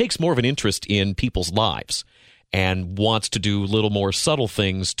 He takes more of an interest in people's lives and wants to do little more subtle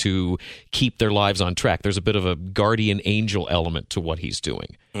things to keep their lives on track. There's a bit of a guardian angel element to what he's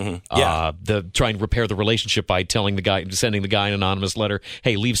doing. Mm-hmm. Yeah. Trying to repair the relationship by sending the guy an anonymous letter,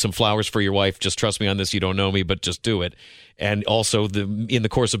 hey, leave some flowers for your wife, just trust me on this, you don't know me, but just do it. And also, in the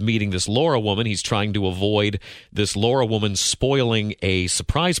course of meeting this Laura woman, he's trying to avoid this Laura woman spoiling a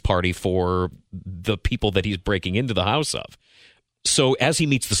surprise party for the people that he's breaking into the house of. So as he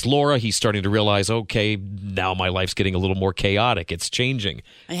meets this Laura, he's starting to realize, okay, now my life's getting a little more chaotic. It's changing.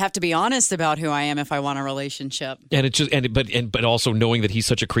 I have to be honest about who I am if I want a relationship. And it just but also knowing that he's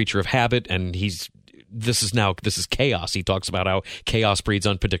such a creature of habit, and this is chaos. He talks about how chaos breeds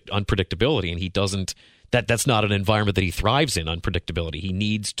unpredictability, and he doesn't. That's not an environment that he thrives in, unpredictability. He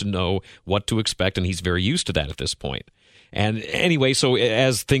needs to know what to expect, and he's very used to that at this point. And anyway, so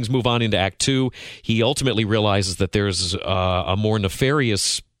as things move on into Act 2, he ultimately realizes that there's a more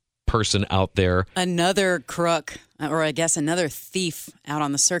nefarious person out there. Another crook, or I guess another thief out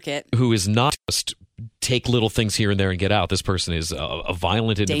on the circuit. Who is not just take little things here and there and get out. This person is a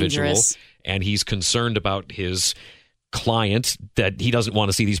violent individual. Dangerous. And he's concerned about his client, that he doesn't want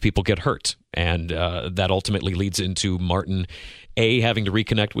to see these people get hurt. And that ultimately leads into Martin, A, having to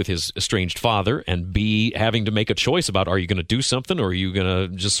reconnect with his estranged father, and B, having to make a choice about, are you going to do something, or are you going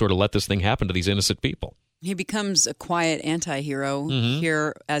to just sort of let this thing happen to these innocent people? He becomes a quiet anti-hero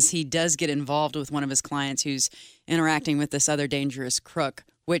here as he does get involved with one of his clients who's interacting with this other dangerous crook,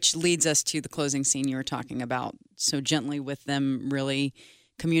 which leads us to the closing scene you were talking about. So gently with them really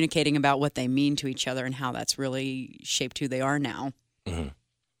communicating about what they mean to each other and how that's really shaped who they are now. Mm-hmm.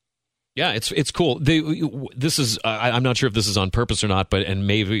 Yeah, it's cool. This is I'm not sure if this is on purpose or not, and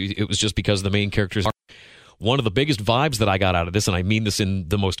maybe it was just because the main characters are. One of the biggest vibes that I got out of this, and I mean this in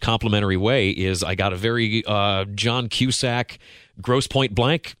the most complimentary way, is I got a very John Cusack, Grosse Pointe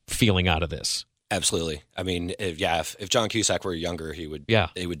Blank feeling out of this. Absolutely. I mean, if John Cusack were younger, he would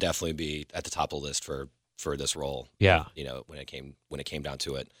definitely be at the top of the list for this role. Yeah. You know, when it came down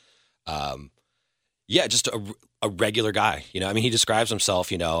to it. Just a regular guy. You know, I mean, he describes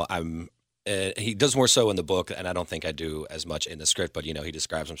himself, you know, he does more so in the book, and I don't think I do as much in the script, but, you know, he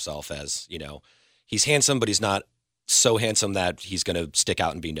describes himself as, you know, he's handsome, but he's not so handsome that he's going to stick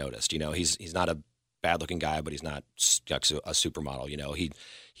out and be noticed. You know, he's not a bad-looking guy, but he's not a supermodel. You know,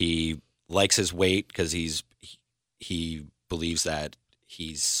 he likes his weight because he believes that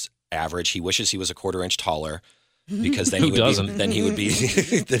he's average. He wishes he was a quarter-inch taller because then he would be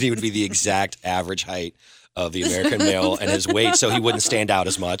the exact average height of the American male and his weight, so he wouldn't stand out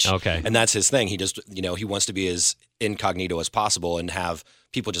as much. Okay. And that's his thing. He just, you know, he wants to be as incognito as possible and have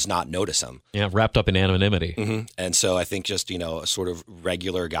people just not notice him. Yeah, wrapped up in anonymity. Mm-hmm. And so I think just, you know, a sort of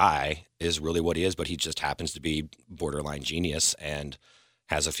regular guy is really what he is, but he just happens to be borderline genius and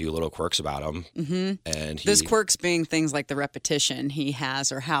has a few little quirks about him. Mm-hmm. And those quirks being things like the repetition he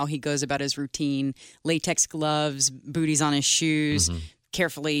has or how he goes about his routine, latex gloves, booties on his shoes,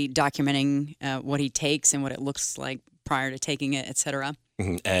 carefully documenting what he takes and what it looks like prior to taking it, etc.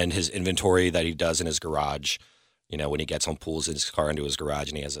 Mm-hmm. And his inventory that he does in his garage. You know, when he gets home, pulls his car into his garage,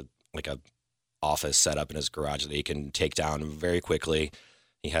 and he has a office set up in his garage that he can take down very quickly.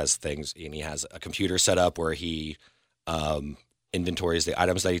 He has things, and he has a computer set up where he inventories the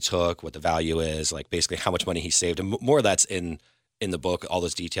items that he took, what the value is, like basically how much money he saved, and more of that's in the book, all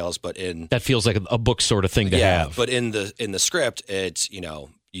those details. But that feels like a book sort of thing to have. But in the script, it's, you know,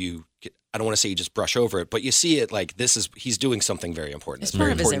 I don't want to say you just brush over it, but you see it like he's doing something very important. It's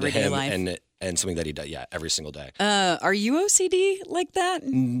part of his everyday him life. And something that he does, every single day. Are you OCD like that?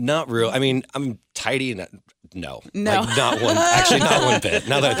 Not real. I mean, I'm tidy and no. No. Like, not one. Actually, not one bit.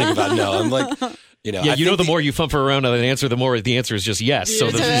 Now that I think about it, no. I'm like, you know. Yeah, the more you fumper around on an answer, the more the answer is just yes. So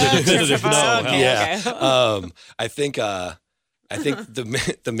the definitive no. Okay, yeah. okay. I think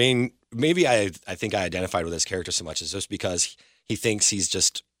the main, maybe I think I identified with this character so much is just because he thinks he's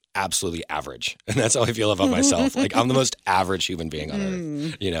just absolutely average, and that's how I feel about myself. Like, I'm the most average human being on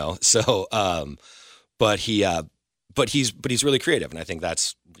earth, you know. So, but he's really creative, and I think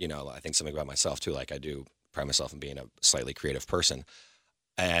that's, you know, I think something about myself too. Like, I do pride myself in being a slightly creative person,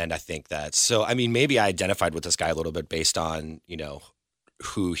 and I think that's so. I mean, maybe I identified with this guy a little bit based on, you know,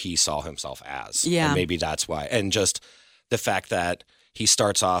 who he saw himself as, and maybe that's why, and just the fact that he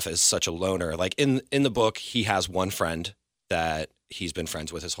starts off as such a loner. Like in the book, he has one friend that he's been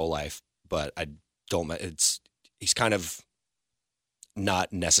friends with his whole life, but he's kind of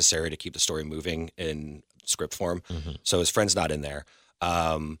not necessary to keep the story moving in script form. Mm-hmm. So his friend's not in there.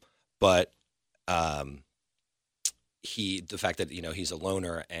 But the fact that, you know, he's a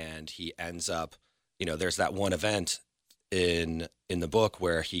loner and he ends up, you know, there's that one event in the book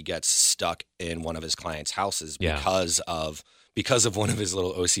where he gets stuck in one of his clients' houses because of one of his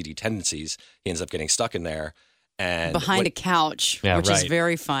little OCD tendencies. He ends up getting stuck in there. And behind a couch, which is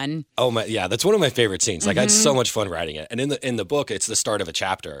very fun. Oh my, yeah, that's one of my favorite scenes. Like, I had so much fun writing it. And in the book, it's the start of a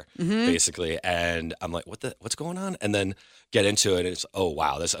chapter, basically. And I'm like, what's going on? And then get into it, and it's, oh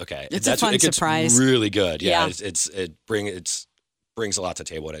wow, this okay. It's a fun surprise. Really good. Yeah. It brings a lot to the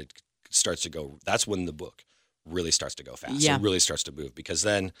table, and it starts to go. That's when the book really starts to go fast. Yeah. It really starts to move because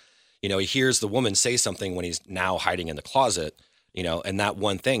then, he hears the woman say something when he's now hiding in the closet, and that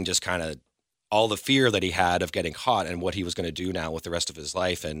one thing just kind of all the fear that he had of getting caught and what he was going to do now with the rest of his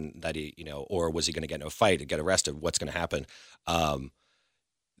life and that he, or was he going to get in a fight and get arrested? What's going to happen?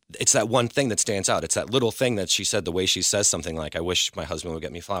 It's that one thing that stands out. It's that little thing that she said, the way she says something like, I wish my husband would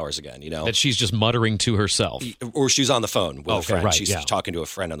get me flowers again, That she's just muttering to herself. Or she's on the phone with a friend. Right, she's talking to a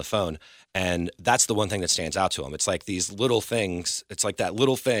friend on the phone. And that's the one thing that stands out to him. It's like these little things. It's like that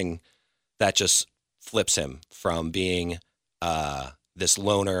little thing that just flips him from being this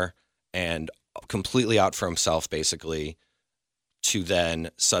loner and completely out for himself, basically, to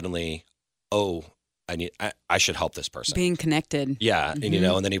then suddenly, I should help this person. Being connected. Yeah. And,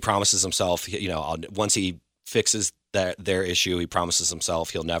 and then he promises himself, once he fixes their issue, he promises himself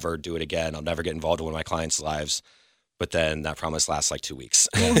he'll never do it again. I'll never get involved in one of my clients' lives. But then that promise lasts like 2 weeks.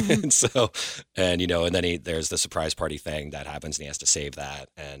 And so, and then there's the surprise party thing that happens and he has to save that.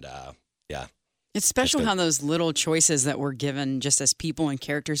 And yeah. It's special how those little choices that we're given just as people and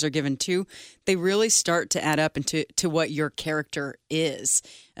characters are given too, they really start to add up into what your character is,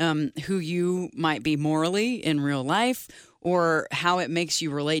 who you might be morally in real life or how it makes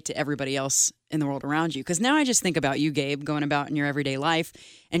you relate to everybody else in the world around you. Because now I just think about you, Gabe, going about in your everyday life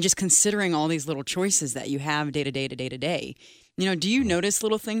and just considering all these little choices that you have day to day to day to day. Do you notice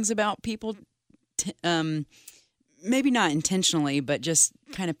little things about people maybe not intentionally, but just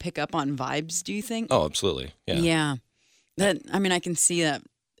kind of pick up on vibes, do you think? Oh, absolutely. Yeah. Yeah. I can see that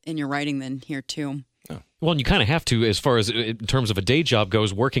in your writing then here too. Well, and you kind of have to, as far as in terms of a day job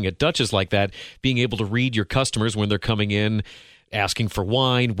goes, working at Dutch's like that, being able to read your customers when they're coming in, asking for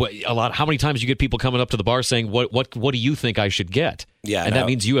wine. How many times you get people coming up to the bar saying, "What do you think I should get?" Yeah, and that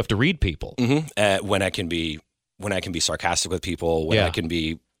means you have to read people. Mm-hmm. When I can be sarcastic with people, when I can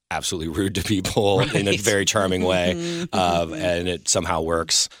be absolutely rude to people in a very charming way, and it somehow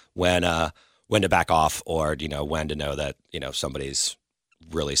works. When to back off, or when to know that somebody's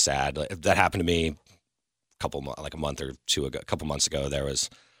really sad. That happened to me a couple months ago. There was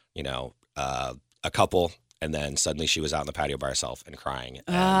a couple, and then suddenly she was out on the patio by herself and crying.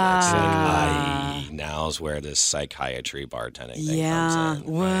 And it's like, now's where this psychiatry bartending thing comes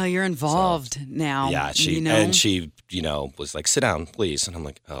in. Well, right? you're involved now. Yeah, she was like, sit down, please. And I'm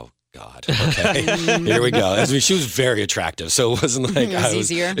like, oh, God. Okay, here we go. I mean, she was very attractive, so it wasn't like it was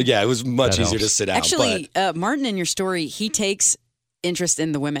easier. Yeah, it was much easier to sit down. Actually, Martin, in your story, he takes interest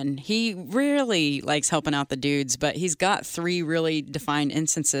in the women. He really likes helping out the dudes, but he's got 3 really defined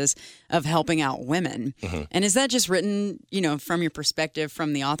instances of helping out women. Mm-hmm. And is that just written, from your perspective,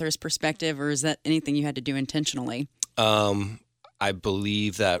 from the author's perspective, or is that anything you had to do intentionally? I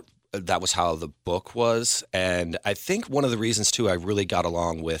believe that was how the book was, and I think one of the reasons too I really got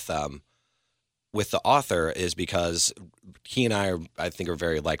along with the author is because he and I think are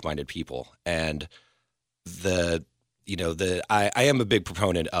very like-minded people, and I am a big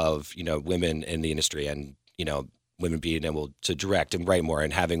proponent of women in the industry and women being able to direct and write more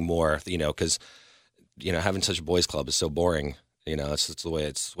and having more because having such a boys club is so boring. It's the way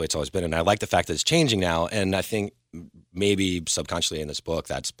it's always been, and I like the fact that it's changing now, and I think maybe subconsciously in this book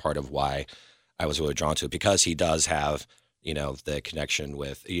that's part of why I was really drawn to it, because he does have the connection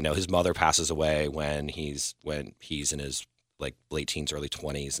with his mother passes away when he's in his like late teens, early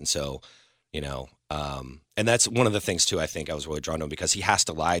 20s, and so and that's one of the things too I think I was really drawn to him, because he has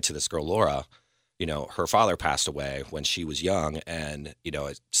to lie to this girl Laura. Her father passed away when she was young, and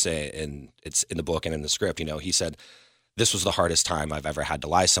it's in the book and in the script, he said, this was the hardest time I've ever had to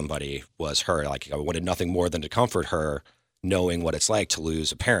lie somebody, was her. Like, I wanted nothing more than to comfort her, knowing what it's like to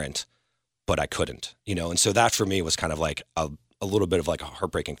lose a parent, but I couldn't, and so that for me was kind of like a little bit of like a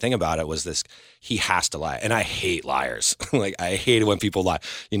heartbreaking thing about it, was this, he has to lie. And I hate liars. Like, I hate it when people lie,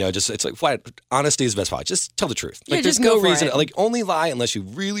 it's like, what, honesty is the best policy. Just tell the truth. Like, there's no reason, like, only lie unless you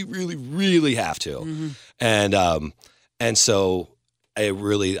really, really, really have to. Mm-hmm. And so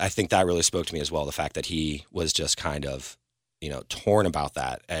I think that really spoke to me as well. The fact that he was just kind of, torn about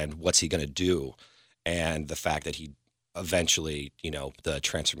that and what's he going to do. And the fact that he eventually, the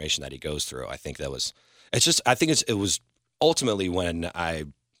transformation that he goes through, I think it was ultimately, when I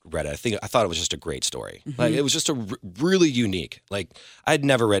read it, I thought it was just a great story. Mm-hmm. Like, it was just really unique. Like, I'd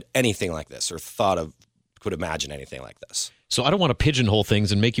never read anything like this or could imagine anything like this. So I don't want to pigeonhole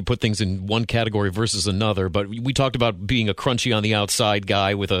things and make you put things in one category versus another, but we talked about being a crunchy on the outside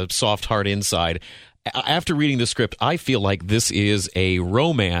guy with a soft heart inside. After reading the script, I feel like this is a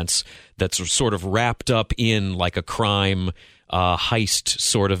romance that's sort of wrapped up in like a crime heist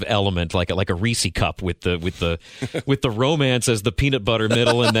sort of element, like a Reese cup with the with the romance as the peanut butter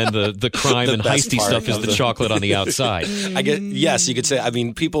middle, and then the crime The and best heisty part stuff is of the the- chocolate on the outside. I get yes, you could say. I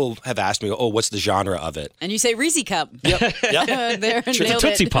mean, people have asked me, "Oh, what's the genre of it?" And you say Reese cup. Yep. There, It's a nailed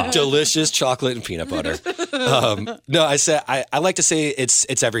Tootsie it. Pop. Delicious chocolate and peanut butter. No, I like to say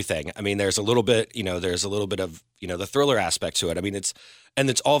it's everything. I mean, there's a little bit, there's a little bit of, the thriller aspect to it. I mean, it's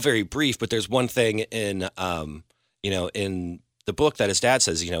all very brief, but there's one thing in the book that his dad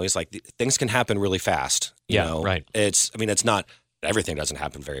says, he's like, things can happen really fast. Right. It's not everything doesn't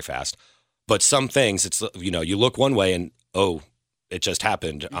happen very fast, but some things it's, you look one way and, oh, it just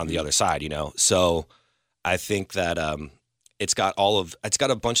happened on the other side, So I think that, it's got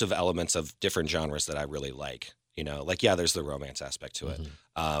a bunch of elements of different genres that I really like, there's the romance aspect to it.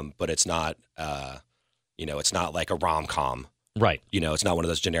 But it's not, it's not like a rom-com, Right. it's not one of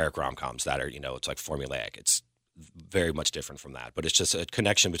those generic rom-coms that are, it's like formulaic. It's very much different from that, but it's just a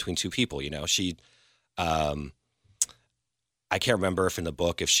connection between two people. She, I can't remember if in the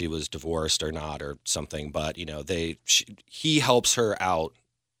book, if she was divorced or not or something, but he helps her out.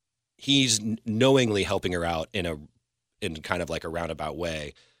 He's knowingly helping her out in kind of like a roundabout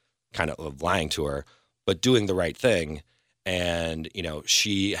way, kind of lying to her, but doing the right thing. And,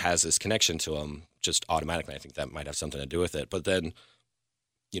 she has this connection to him just automatically. I think that might have something to do with it. But then,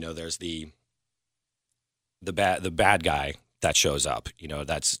 there's the bad guy that shows up,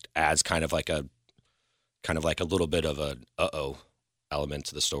 that's adds kind of like a little bit of a uh-oh element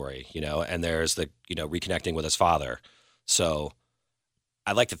to the story, and there's the, reconnecting with his father. So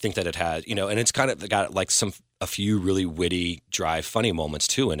I like to think that it had, and it's kind of got like a few really witty, dry, funny moments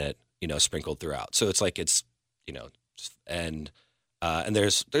too in it, sprinkled throughout. So it's like, and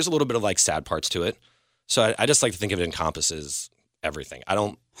there's a little bit of like sad parts to it. So I just like to think of it encompasses everything.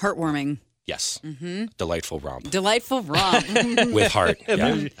 Heartwarming. Yes. Delightful romp Delightful romp. with heart.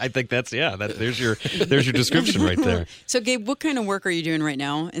 Yeah. I think there's your description right there. So, Gabe, what kind of work are you doing right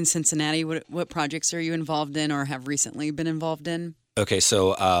now in Cincinnati? What projects are you involved in or have recently been involved in? Okay.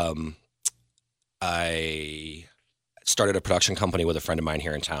 So, I started a production company with a friend of mine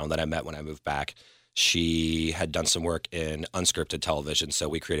here in town that I met when I moved back. She had done some work in unscripted television. So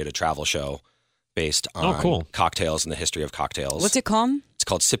we created a travel show based on cocktails and the history of cocktails. What's it called? It's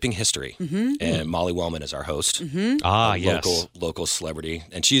called Sipping History, and Molly Wellman is our host. Yes. Local celebrity,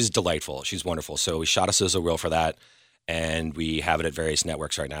 and she's delightful. She's wonderful. So we shot a sizzle reel for that, and we have it at various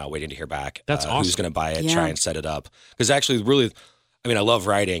networks right now, waiting to hear back. That's awesome. Who's going to buy it? Yeah. Try and set it up, because actually, really, I love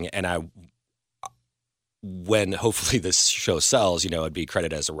writing, and when hopefully this show sells, I'd be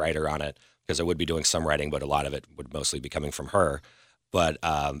credited as a writer on it, because I would be doing some writing, but a lot of it would mostly be coming from her. But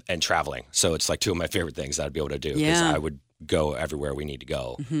and traveling, so it's like two of my favorite things that I'd be able to do, because Yeah. I would go everywhere we need to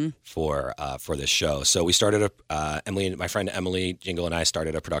go for this show. So we started my friend Emily Jingle and I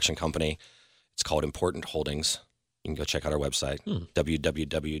started a production company. It's called Important Holdings. You can go check out our website,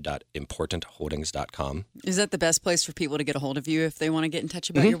 www.importantholdings.com. Is that the best place for people to get a hold of you if they want to get in touch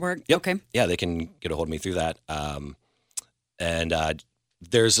about your work? Yep. Okay. Yeah, they can get a hold of me through that.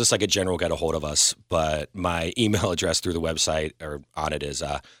 There's just like a general get a hold of us, but my email address through the website or on it is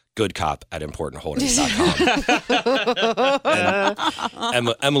goodcop@importantholdings.com. And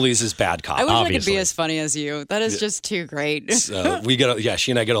Emily's is bad cop. I wish I could Obviously. be as funny as you. That is just too great. So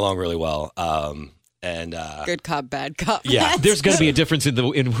she and I get along really well. Good cop, bad cop. Yeah. There's going to be a difference in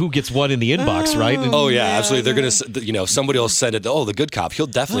who gets what in the inbox, right? And- Oh yeah, absolutely. They're gonna, somebody will send it. Oh, the good cop. He'll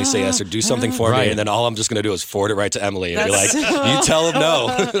definitely say yes or do something for Right. me, and then all I'm just gonna do is forward it right to Emily and be like, That's "You tell him no."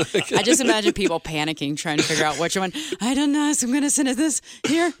 I just imagine people panicking, trying to figure out which one. I don't know. So I'm going to send it this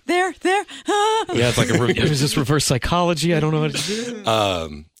here, there. Ah. Yeah, it's like is this reverse psychology? I don't know how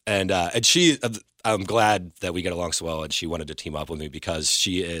to do. And she, I'm glad that we get along so well, and she wanted to team up with me because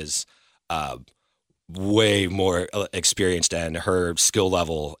she is way more experienced, and her skill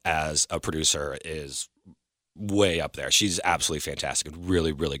level as a producer is way up there. She's absolutely fantastic and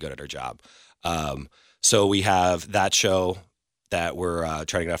really, really good at her job. So we have that show that we're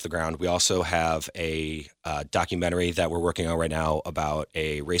trying to get off the ground. We also have a documentary that we're working on right now about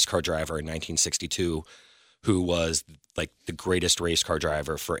a race car driver in 1962 who was like the greatest race car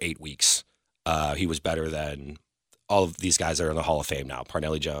driver for 8 weeks. He was better than all of these guys that are in the Hall of Fame now.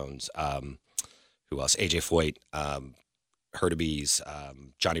 Parnelli Jones, who else? AJ Foyt, Hurtubise,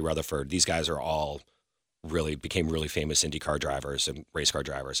 Johnny Rutherford. These guys are all became really famous IndyCar drivers and race car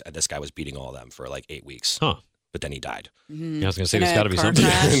drivers. And this guy was beating all of them for like 8 weeks. Huh. But then he died. Yeah, I was going to say In there's a got to be car something.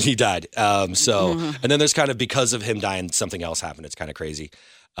 crash. He died. And then there's kind of, because of him dying, something else happened. It's kind of crazy.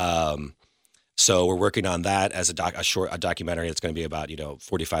 So we're working on that as a documentary. It's going to be about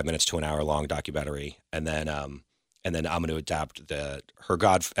 45 minutes to an hour long documentary, and then and then I'm going to adapt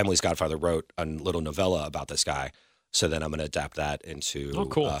Emily's godfather wrote a little novella about this guy. So then I'm going to adapt that into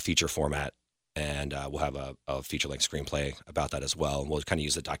feature format. And we'll have a feature-length screenplay about that as well. And we'll kind of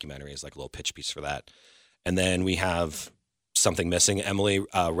use the documentary as like a little pitch piece for that. And then we have Something Missing. Emily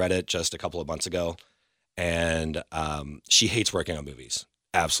read it just a couple of months ago. And she hates working on movies.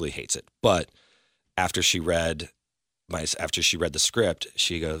 Absolutely hates it. But after she read the script,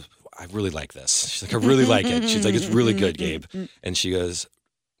 she goes, I really like this. She's like, I really like it. She's like, it's really good, Gabe. And she goes,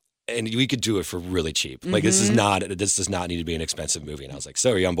 and we could do it for really cheap. Like this does not need to be an expensive movie. And I was like,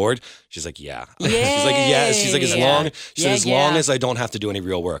 so are you on board? She's like, yeah. She's like, yes. She's like, as long as I don't have to do any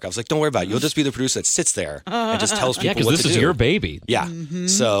real work. I was like, don't worry about it. You'll just be the producer that sits there and just tells people what to do. because this is your baby. Yeah.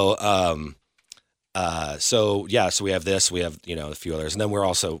 So, so we have this, we have, a few others. And then we're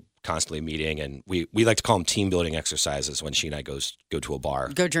also constantly meeting, and we like to call them team building exercises when she and I go to a bar,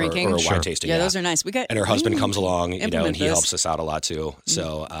 go drinking, or a wine tasting. Yeah, those are nice. And her husband comes along, and he this. helps us out a lot too.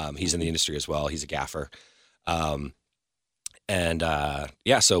 So he's in the industry as well. He's a gaffer, so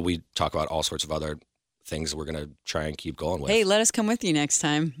we talk about all sorts of other things we're gonna try and keep going with. Hey, let us come with you next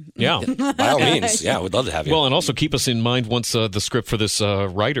time. Yeah, by all means. Yeah, we'd love to have you. Well, and also keep us in mind once the script for this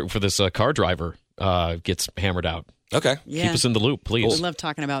car driver gets hammered out. Okay. Yeah. Keep us in the loop, please. I love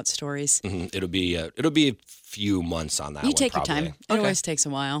talking about stories. Mm-hmm. It'll be a few months on that. You take your time. It always takes a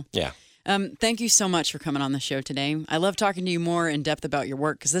while. Yeah. Thank you so much for coming on the show today. I love talking to you more in depth about your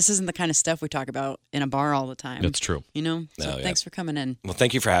work because this isn't the kind of stuff we talk about in a bar all the time. That's true. So thanks for coming in. Well,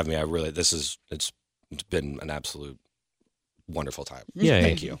 thank you for having me. It's been an absolute wonderful time. Yeah.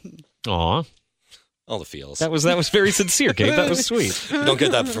 Thank you. Aw. All the feels. That was very sincere, Gabe. That was sweet. You don't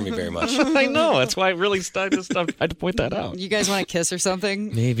get that from me very much. I know. That's why I really started I had to point that out. You guys want to kiss or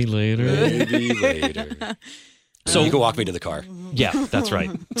something? Maybe later. So you can walk me to the car. Yeah, that's right.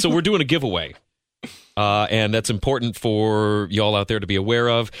 So we're doing a giveaway. And that's important for y'all out there to be aware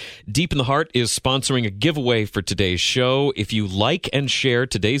of. Deep in the Heart is sponsoring a giveaway for today's show. If you like and share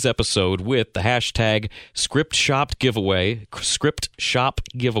today's episode with the hashtag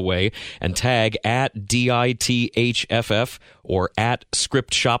 #ScriptShopGiveaway and tag at DITHFF or at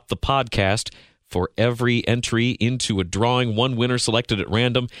ScriptShop the podcast, for every entry into a drawing, one winner selected at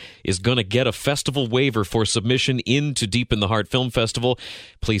random is going to get a festival waiver for submission into Deep in the Heart Film Festival.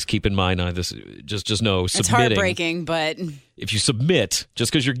 Please keep in mind, this just know it's submitting. It's heartbreaking, but if you submit,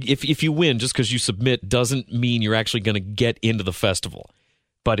 just because if you win, just because you submit doesn't mean you're actually going to get into the festival.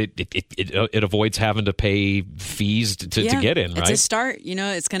 But it avoids having to pay fees to get in, right? It's a start.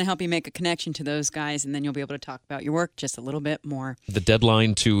 It's going to help you make a connection to those guys, and then you'll be able to talk about your work just a little bit more. The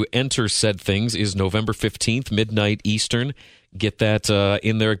deadline to enter said things is November 15th, midnight Eastern. Get that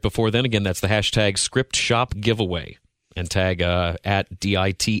in there before then. Again, that's the hashtag #ScriptShopGiveaway. And tag at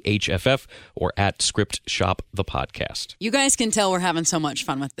DITHFF or at ScriptShop the podcast. You guys can tell we're having so much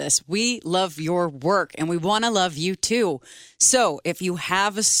fun with this. We love your work, and we want to love you too. So if you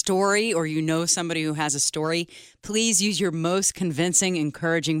have a story or you know somebody who has a story, please use your most convincing,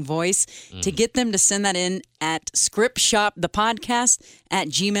 encouraging voice to get them to send that in at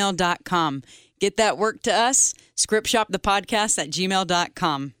ScriptShopThePodcast@gmail.com. Get that work to us,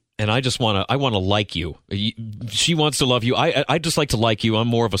 ScriptShopThePodcast@gmail.com. And I want to like you. She wants to love you. I just like to like you. I'm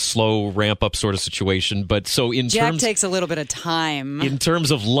more of a slow ramp up sort of situation. But so Jack takes a little bit of time. In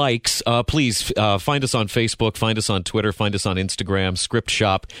terms of likes, please find us on Facebook, find us on Twitter, find us on Instagram, Script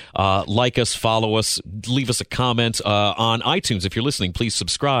Shop. Like us, follow us, leave us a comment on iTunes. If you're listening, please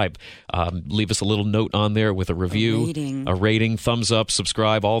subscribe. Leave us a little note on there with a review, a rating, thumbs up,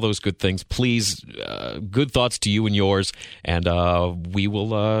 subscribe, all those good things. Please, good thoughts to you and yours. And we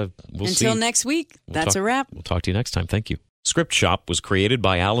will. Until next week, that's a wrap. We'll talk to you next time. Thank you. Script Shop was created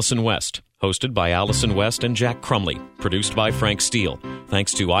by Allison West, hosted by Allison West and Jack Crumley, produced by Frank Steele.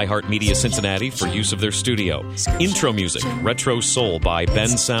 Thanks to iHeartMedia Cincinnati for use of their studio. Intro music, Retro Soul by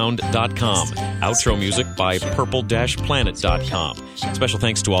bensound.com. Outro music by purple-planet.com. Special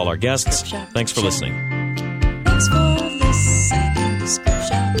thanks to all our guests. Thanks for listening. Thanks for